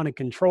people that want to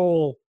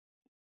control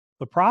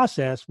the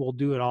process will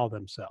do it all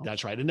themselves.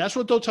 That's right. And that's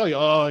what they'll tell you.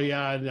 Oh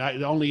yeah,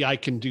 only I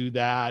can do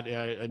that.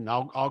 And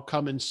I'll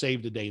come and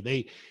save the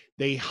day.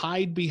 They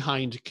hide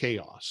behind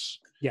chaos.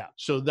 Yeah.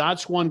 So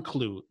that's one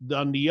clue.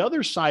 On the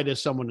other side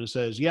is someone who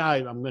says, yeah,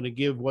 I'm going to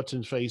give what's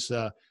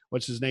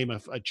his name,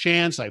 a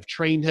chance. I've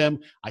trained him.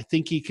 I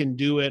think he can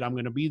do it. I'm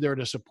going to be there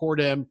to support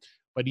him.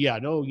 But yeah,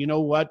 no, you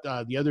know what?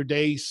 The other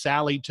day,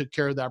 Sally took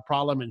care of that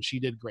problem and she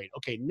did great.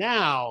 Okay,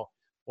 now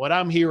what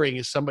I'm hearing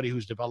is somebody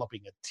who's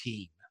developing a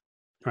team.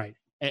 Right.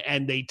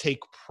 And they take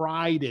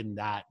pride in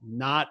that,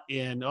 not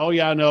in, oh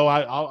yeah, no,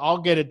 I'll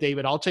get it,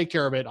 David. I'll take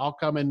care of it. I'll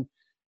come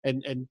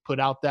and put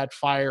out that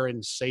fire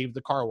and save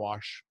the car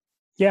wash.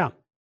 Yeah.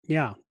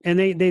 Yeah. And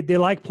they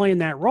like playing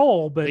that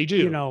role, but they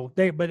do,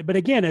 but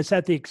again, it's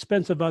at the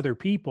expense of other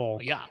people.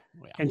 Yeah.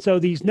 And so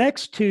these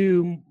next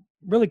two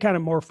really kind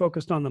of more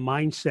focused on the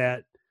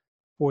mindset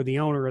for the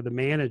owner or the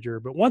manager.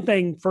 But one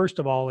thing, first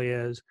of all,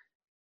 is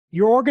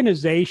your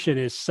organization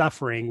is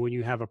suffering when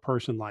you have a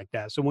person like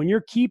that. So when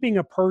you're keeping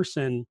a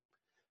person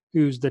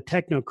who's the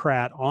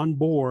technocrat on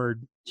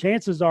board,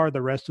 chances are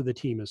the rest of the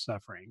team is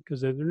suffering because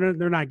they're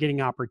not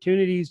getting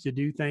opportunities to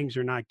do things.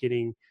 They're not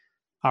getting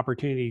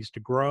opportunities to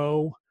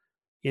grow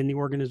in the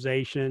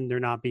organization.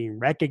 They're not being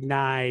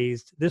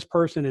recognized. This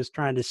person is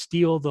trying to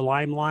steal the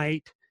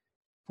limelight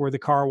for the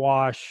car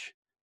wash.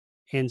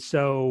 And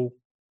so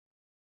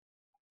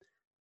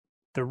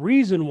the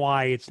reason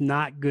why it's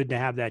not good to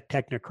have that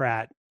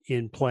technocrat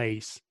in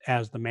place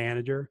as the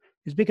manager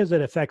is because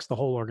it affects the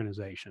whole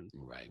organization.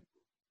 Right.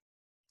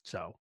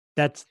 So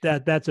that's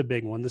a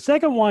big one. The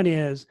second one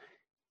is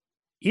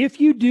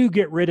if you do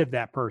get rid of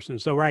that person.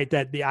 So I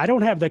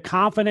don't have the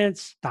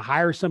confidence to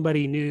hire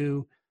somebody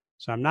new,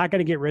 so I'm not going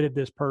to get rid of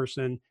this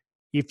person.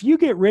 If you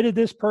get rid of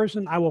this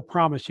person, I will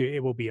promise you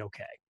it will be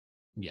okay.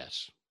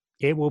 Yes.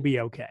 It will be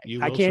okay.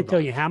 I can't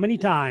tell you how many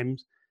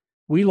times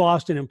we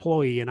lost an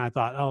employee, and I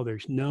thought, oh,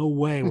 there's no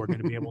way we're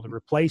going to be able to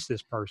replace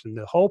this person.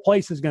 The whole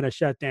place is going to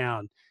shut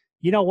down.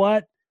 You know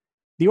what?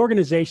 The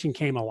organization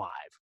came alive.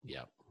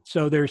 Yeah.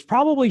 So there's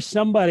probably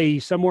somebody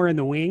somewhere in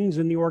the wings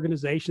in the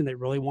organization that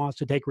really wants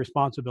to take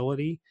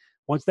responsibility.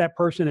 Once that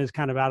person is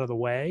kind of out of the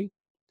way,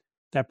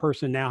 that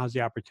person now has the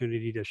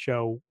opportunity to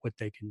show what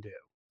they can do.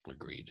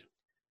 Agreed.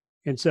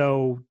 And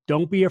so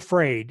don't be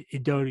afraid. You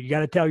got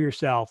to tell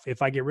yourself,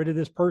 if I get rid of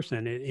this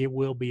person, it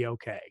will be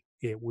okay.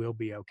 It will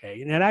be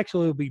okay. And it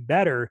actually will be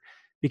better,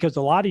 because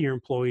a lot of your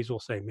employees will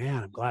say,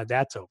 man, I'm glad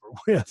that's over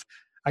with.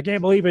 I can't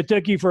believe it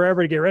took you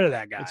forever to get rid of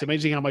that guy. It's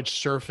amazing how much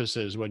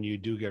surfaces when you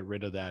do get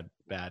rid of that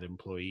bad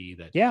employee.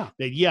 He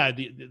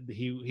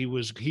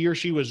or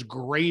she was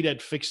great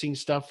at fixing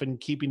stuff and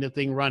keeping the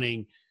thing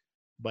running,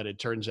 but it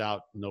turns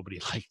out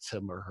nobody liked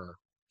him or her.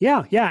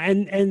 Yeah.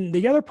 And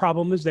the other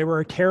problem is they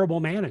were a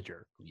terrible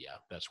manager. Yeah,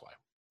 that's why.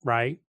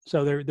 Right.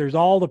 So there's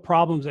all the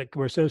problems that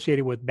were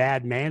associated with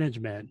bad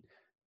management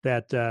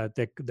that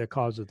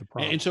causes the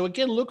problem. And so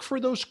again, look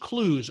for those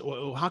clues.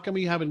 How come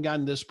you haven't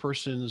gotten this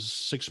person's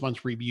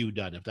 6-month review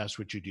done, if that's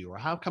what you do? Or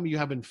how come you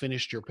haven't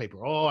finished your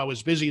paper? Oh, I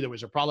was busy. There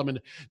was a problem.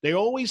 And they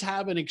always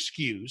have an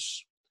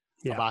excuse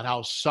about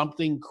how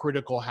something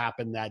critical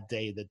happened that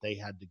day that they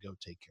had to go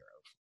take care of.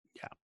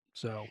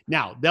 So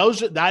now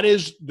that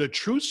is the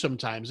truth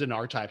sometimes in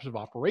our types of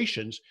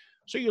operations.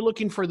 So you're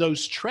looking for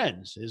those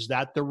trends. Is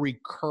that the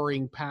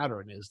recurring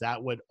pattern? Is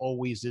that what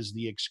always is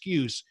the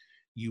excuse?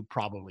 You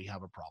probably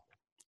have a problem.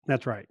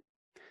 That's right.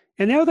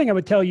 And the other thing I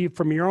would tell you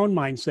from your own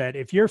mindset,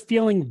 if you're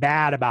feeling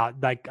bad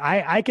about, like,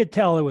 I could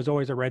tell it was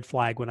always a red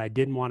flag when I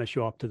didn't want to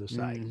show up to the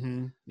site.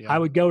 Mm-hmm. Yeah. I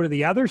would go to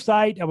the other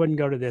site. I wouldn't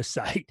go to this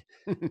site.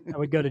 I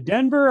would go to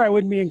Denver. I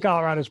wouldn't be in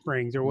Colorado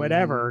Springs or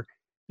whatever.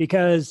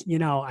 Because,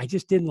 I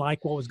just didn't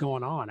like what was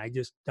going on. I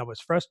was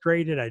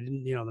frustrated. I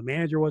didn't, the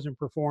manager wasn't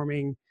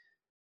performing.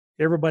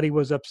 Everybody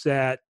was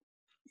upset,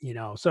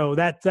 so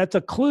that's a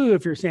clue.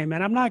 If you're saying,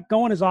 man, I'm not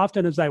going as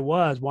often as I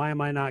was. Why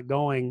am I not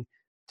going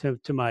to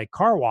my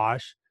car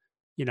wash?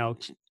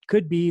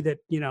 Could be that,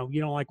 you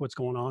don't like what's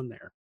going on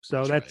there.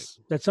 So that's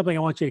something I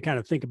want you to kind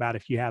of think about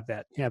if you have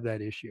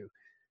that issue.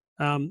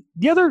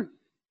 The other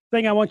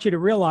thing I want you to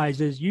realize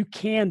is you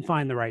can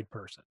find the right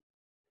person.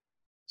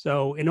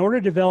 So in order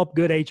to develop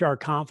good HR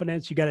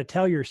confidence, you got to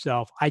tell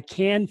yourself, I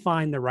can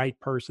find the right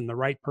person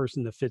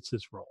that fits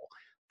this role.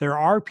 There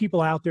are people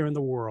out there in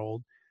the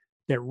world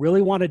that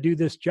really want to do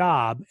this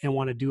job and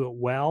want to do it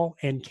well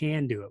and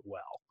can do it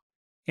well,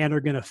 and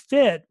are going to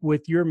fit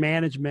with your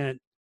management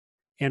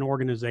and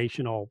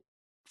organizational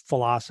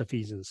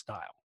philosophies and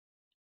style.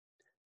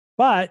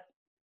 But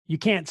you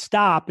can't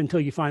stop until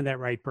you find that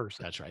right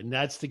person. That's right. And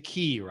that's the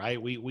key,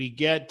 right? We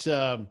get,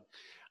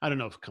 I don't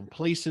know if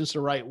complacent is the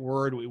right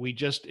word.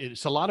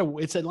 It's a lot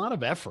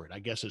of effort, I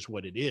guess is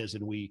what it is.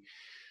 And we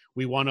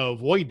want to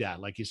avoid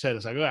that. Like you said,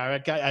 it's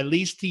like, at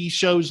least he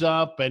shows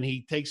up and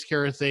he takes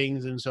care of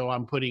things. And so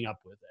I'm putting up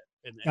with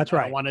it. And that's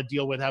right. I don't want to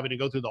deal with having to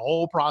go through the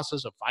whole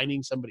process of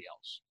finding somebody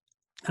else.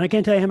 And I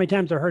can't tell you how many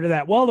times I've heard of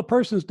that. Well, the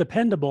person's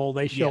dependable.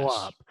 They show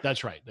up.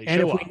 That's right.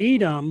 And if we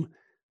need them,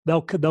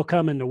 they'll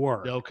come into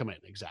work. They'll come in,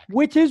 exactly.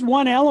 Which is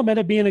one element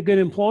of being a good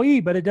employee,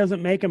 but it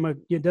doesn't make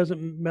them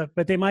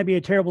but they might be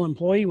a terrible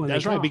employee when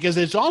that's right, because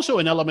it's also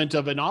an element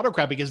of an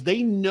autocrat, because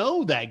they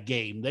know that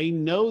game. They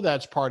know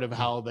that's part of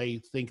how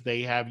they think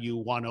they have you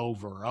won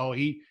over.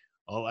 He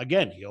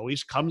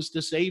always comes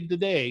to save the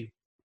day.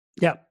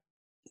 Yep.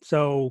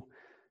 So,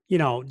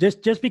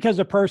 just because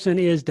a person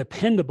is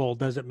dependable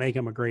doesn't make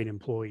them a great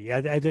employee.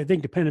 I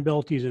think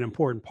dependability is an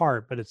important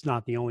part, but it's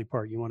not the only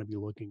part you want to be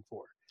looking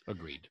for.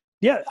 Agreed.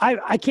 Yeah,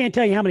 I can't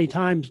tell you how many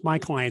times my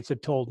clients have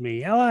told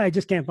me, oh, I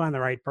just can't find the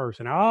right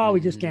person. Oh, we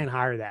just can't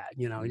hire that.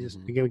 We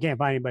can't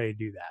find anybody to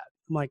do that.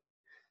 I'm like,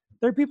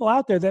 there are people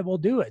out there that will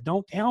do it.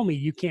 Don't tell me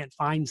you can't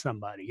find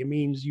somebody. It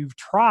means you've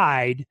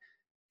tried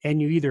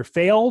and you either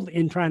failed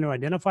in trying to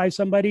identify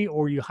somebody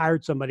or you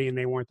hired somebody and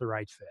they weren't the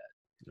right fit.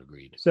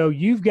 Agreed. So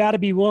you've got to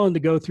be willing to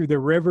go through the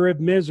river of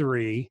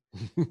misery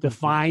to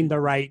find the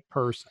right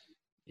person.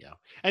 Yeah.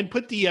 And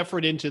put the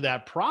effort into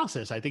that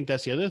process. I think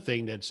that's the other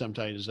thing that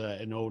sometimes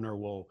an owner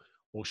will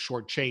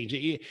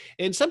shortchange.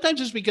 And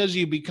sometimes it's because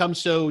you become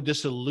so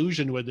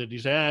disillusioned with it. You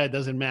say, it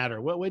doesn't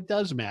matter. Well, it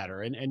does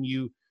matter. And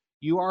you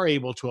are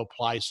able to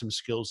apply some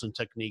skills and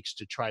techniques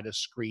to try to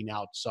screen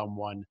out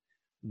someone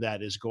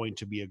that is going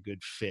to be a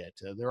good fit.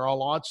 There are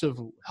lots of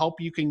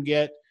help you can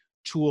get,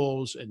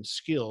 tools and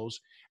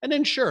skills. And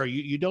then sure,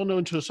 you don't know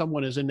until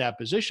someone is in that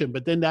position,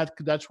 but then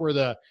that's where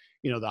the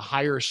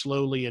hire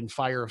slowly and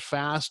fire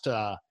fast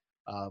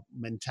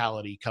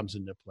mentality comes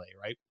into play,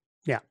 right?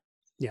 Yeah.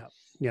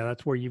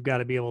 That's where you've got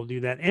to be able to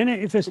do that. And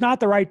if it's not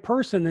the right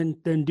person,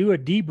 then do a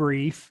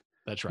debrief.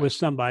 That's right. With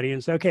somebody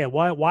and say, okay,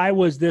 why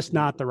was this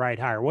not the right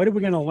hire? What are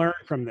we going to learn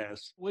from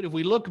this? What if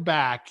we look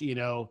back?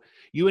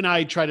 You and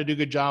I try to do a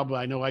good job.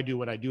 I know I do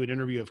when I do an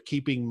interview of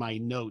keeping my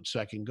notes so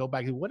I can go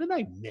back and what did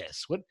I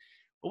miss? What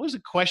was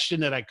a question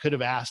that I could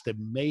have asked that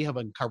may have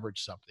uncovered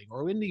something,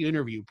 or in the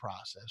interview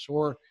process,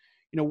 or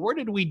where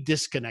did we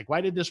disconnect?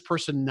 Why did this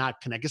person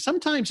not connect? Because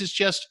sometimes it's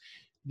just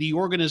the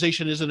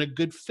organization isn't a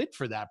good fit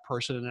for that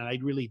person, and I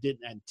really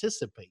didn't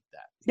anticipate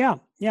that.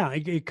 Yeah.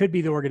 It could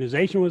be the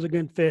organization was a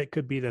good fit.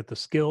 Could be that the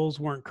skills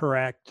weren't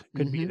correct.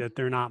 Could be that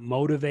they're not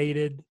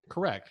motivated.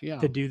 Correct. Yeah.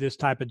 To do this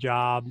type of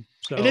job.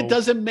 So, and it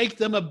doesn't make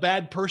them a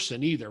bad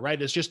person either,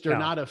 right? It's just they're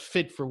not a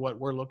fit for what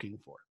we're looking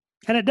for.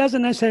 And it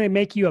doesn't necessarily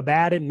make you a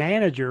bad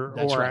manager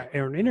or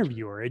an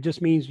interviewer. Right. It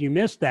just means you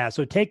missed that.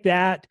 So take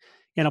that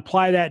and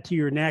apply that to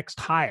your next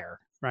hire,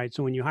 right?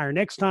 So when you hire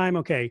next time,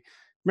 okay,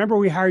 remember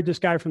we hired this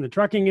guy from the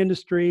trucking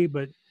industry,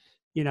 but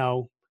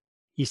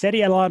he said he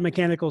had a lot of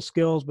mechanical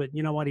skills, but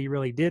you know what, he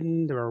really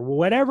didn't, or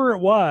whatever it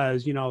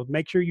was,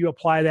 make sure you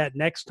apply that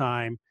next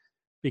time,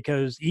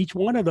 because each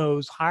one of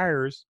those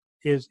hires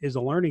is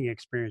a learning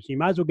experience. You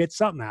might as well get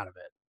something out of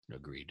it.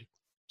 Agreed.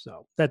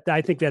 So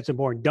I think that's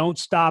important. Don't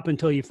stop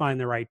until you find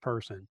the right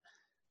person.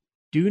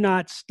 Do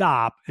not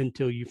stop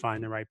until you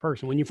find the right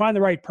person. When you find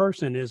the right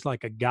person, is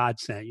like a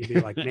godsend. You'll be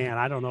like, man,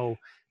 I don't know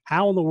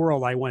how in the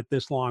world I went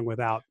this long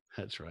without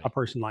a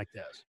person like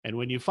this. And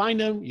when you find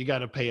them, you got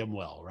to pay them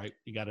well, right?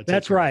 You got to.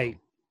 That's right.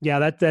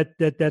 Yeah,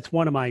 that's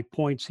one of my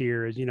points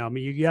here. Is you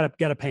got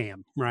to pay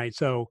them, right?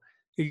 So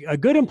a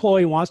good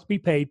employee wants to be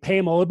paid. Pay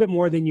them a little bit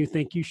more than you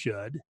think you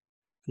should,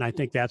 and I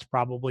think that's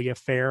probably a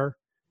fair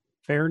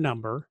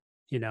number.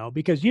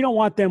 Because you don't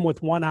want them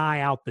with one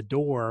eye out the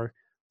door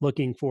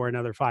looking for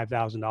another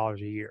 $5,000 a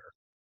year.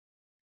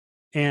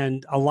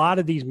 And a lot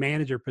of these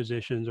manager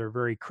positions are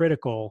very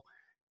critical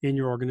in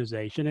your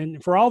organization.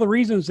 And for all the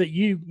reasons that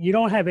you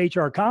don't have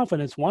HR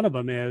confidence, one of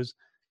them is,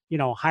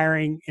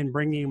 hiring and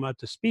bringing them up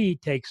to speed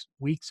takes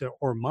weeks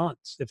or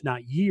months, if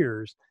not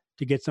years,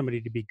 to get somebody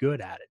to be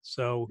good at it.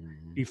 So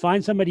if you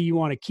find somebody you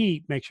want to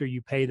keep, make sure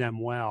you pay them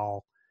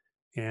well,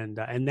 and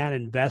that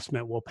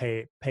investment will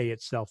pay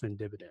itself in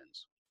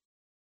dividends.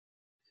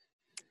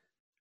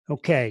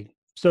 Okay.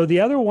 So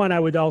the other one I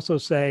would also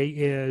say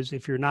is,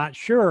 if you're not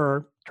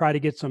sure, try to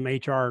get some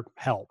HR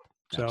help.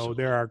 Absolutely. So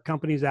there are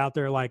companies out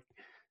there like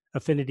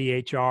Affinity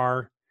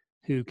HR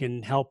who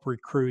can help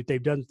recruit. They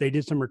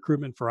did some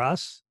recruitment for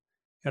us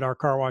at our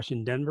car wash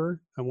in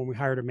Denver when we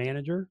hired a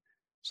manager.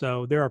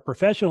 So there are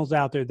professionals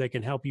out there that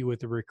can help you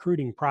with the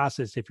recruiting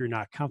process if you're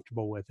not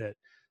comfortable with it.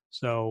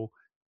 So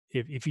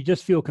if you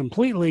just feel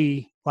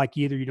completely like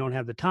either you don't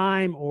have the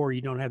time or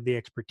you don't have the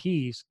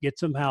expertise, get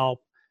some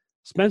help.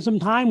 Spend some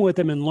time with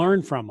them and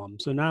learn from them.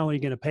 So not only are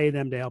you going to pay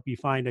them to help you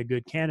find a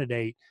good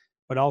candidate,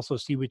 but also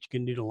see what you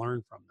can do to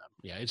learn from them.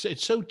 Yeah,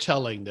 it's so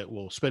telling that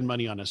we'll spend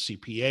money on a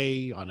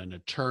CPA, on an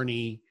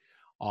attorney,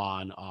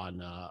 on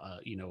the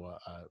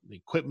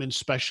equipment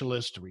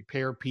specialist,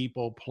 repair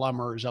people,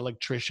 plumbers,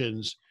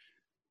 electricians.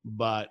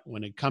 But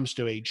when it comes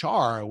to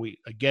HR, we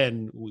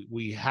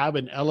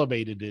haven't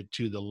elevated it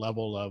to the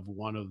level of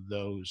one of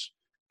those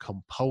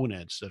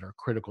components that are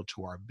critical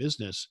to our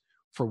business,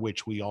 for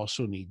which we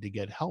also need to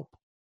get help.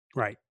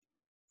 Right.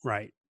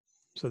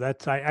 So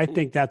I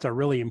think that's a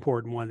really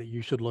important one that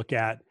you should look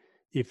at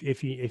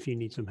if you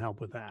need some help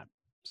with that.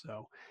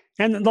 So,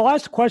 and the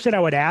last question I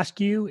would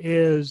ask you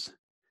is,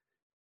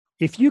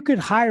 if you could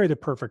hire the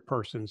perfect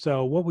person,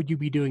 so what would you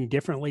be doing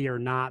differently or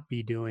not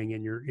be doing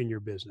in your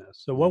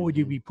business? So what would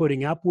you be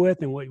putting up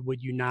with, and what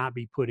would you not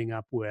be putting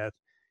up with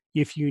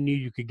if you knew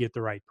you could get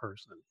the right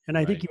person? And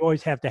I think you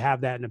always have to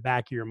have that in the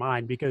back of your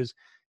mind, because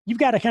you've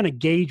got to kind of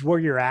gauge where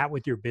you're at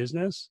with your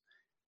business.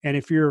 And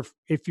if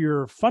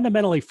you're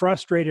fundamentally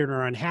frustrated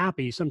or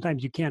unhappy,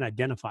 sometimes you can't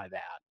identify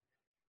that.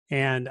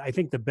 And I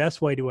think the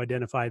best way to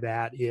identify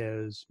that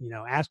is,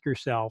 ask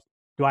yourself,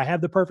 do I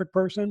have the perfect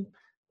person?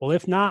 Well,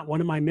 if not,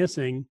 what am I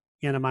missing?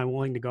 And am I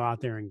willing to go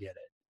out there and get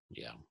it?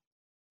 Yeah.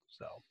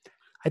 So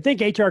I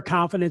think HR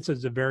confidence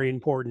is a very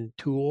important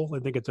tool. I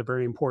think it's a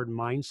very important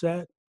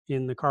mindset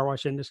in the car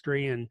wash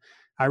industry. And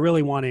I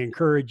really want to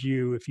encourage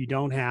you, if you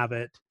don't have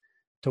it,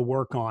 to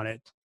work on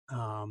it,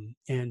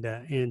 and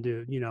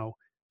to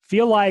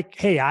feel like,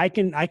 hey, I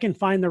can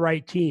find the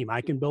right team.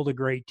 I can build a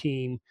great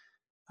team,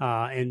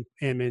 and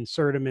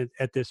insert them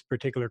at this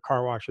particular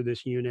car wash or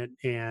this unit,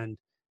 and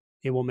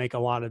it will make a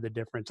lot of the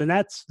difference. And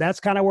that's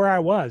kind of where I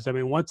was. I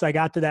mean, once I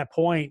got to that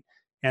point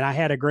and I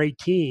had a great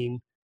team,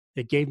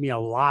 it gave me a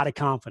lot of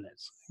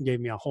confidence. It gave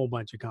me a whole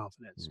bunch of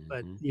confidence.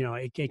 But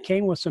it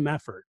came with some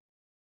effort.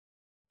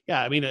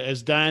 Yeah, I mean,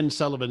 as Dan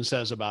Sullivan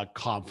says about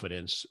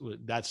confidence,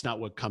 that's not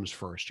what comes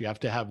first. You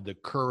have to have the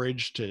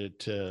courage to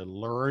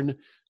learn,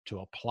 to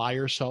apply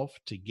yourself,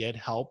 to get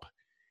help,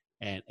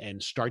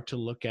 and start to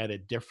look at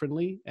it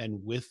differently.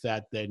 And with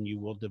that, then you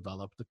will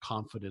develop the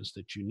confidence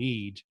that you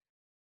need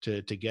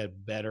to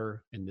get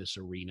better in this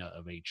arena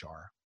of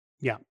HR.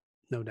 Yeah,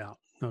 no doubt.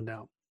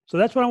 So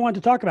that's what I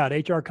wanted to talk about,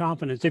 HR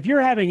confidence. If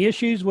you're having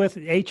issues with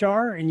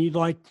HR and you'd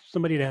like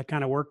somebody to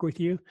kind of work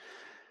with you,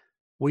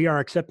 we are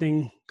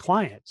accepting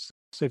clients.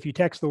 So if you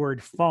text the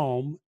word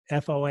FOAM,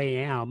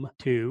 FOAM,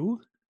 to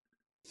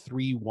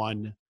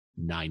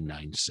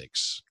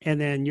 31996,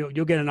 and then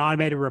you'll get an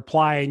automated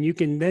reply, and you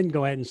can then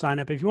go ahead and sign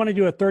up. If you want to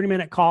do a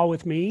 30-minute call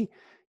with me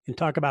and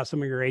talk about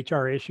some of your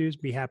HR issues,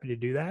 be happy to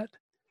do that,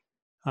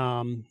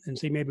 and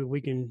see maybe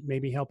we can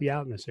help you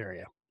out in this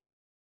area.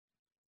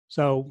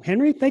 So,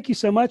 Henry, thank you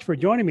so much for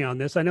joining me on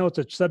this. I know it's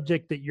a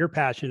subject that you're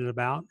passionate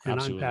about and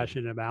Absolutely. I'm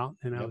passionate about,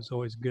 and it was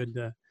always good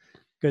to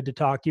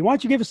talk to you. Why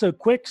don't you give us a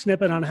quick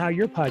snippet on how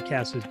your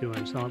podcast is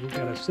doing? So we've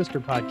got a sister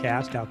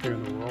podcast out there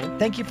in the world.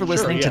 Thank you for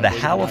listening to The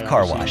How of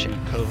Car Washing.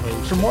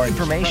 For more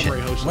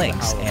information,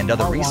 links, and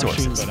other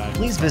resources,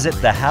 please visit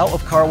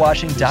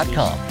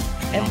thehowofcarwashing.com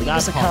and leave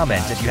us a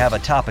comment if you have a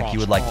topic you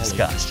would like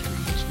discussed.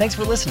 Thanks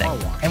for listening,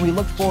 and we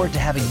look forward to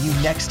having you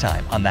next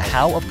time on The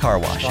How of Car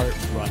Washing.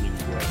 Start running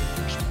your own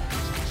personal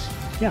business.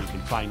 Yeah. You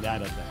can find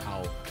that at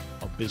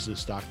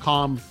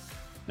thehowofbusiness.com.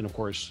 And of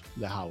course,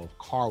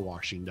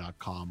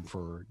 thehowofcarwashing.com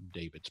for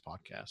David's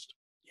podcast.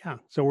 Yeah.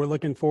 So we're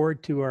looking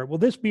forward to will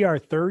this be our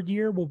third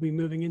year we'll be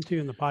moving into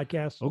in the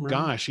podcast? Oh,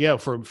 gosh. Yeah.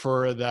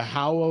 For the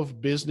How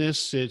of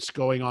Business, it's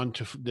going on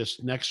to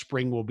this next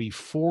spring will be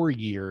 4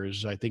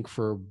 years, I think,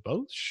 for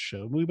both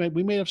shows. We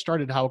may have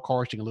started How of Car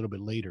Washing a little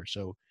bit later.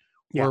 So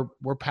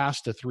we're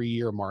past the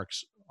 3-year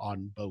marks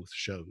on both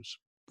shows.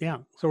 Yeah.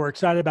 So we're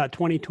excited about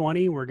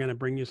 2020. We're going to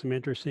bring you some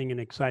interesting and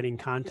exciting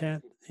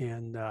content,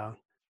 and,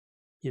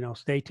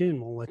 stay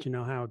tuned. We'll let you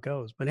know how it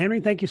goes. But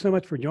Henry, thank you so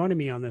much for joining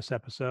me on this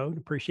episode.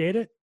 Appreciate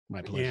it.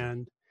 My pleasure.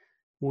 And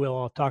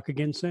we'll talk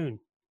again soon.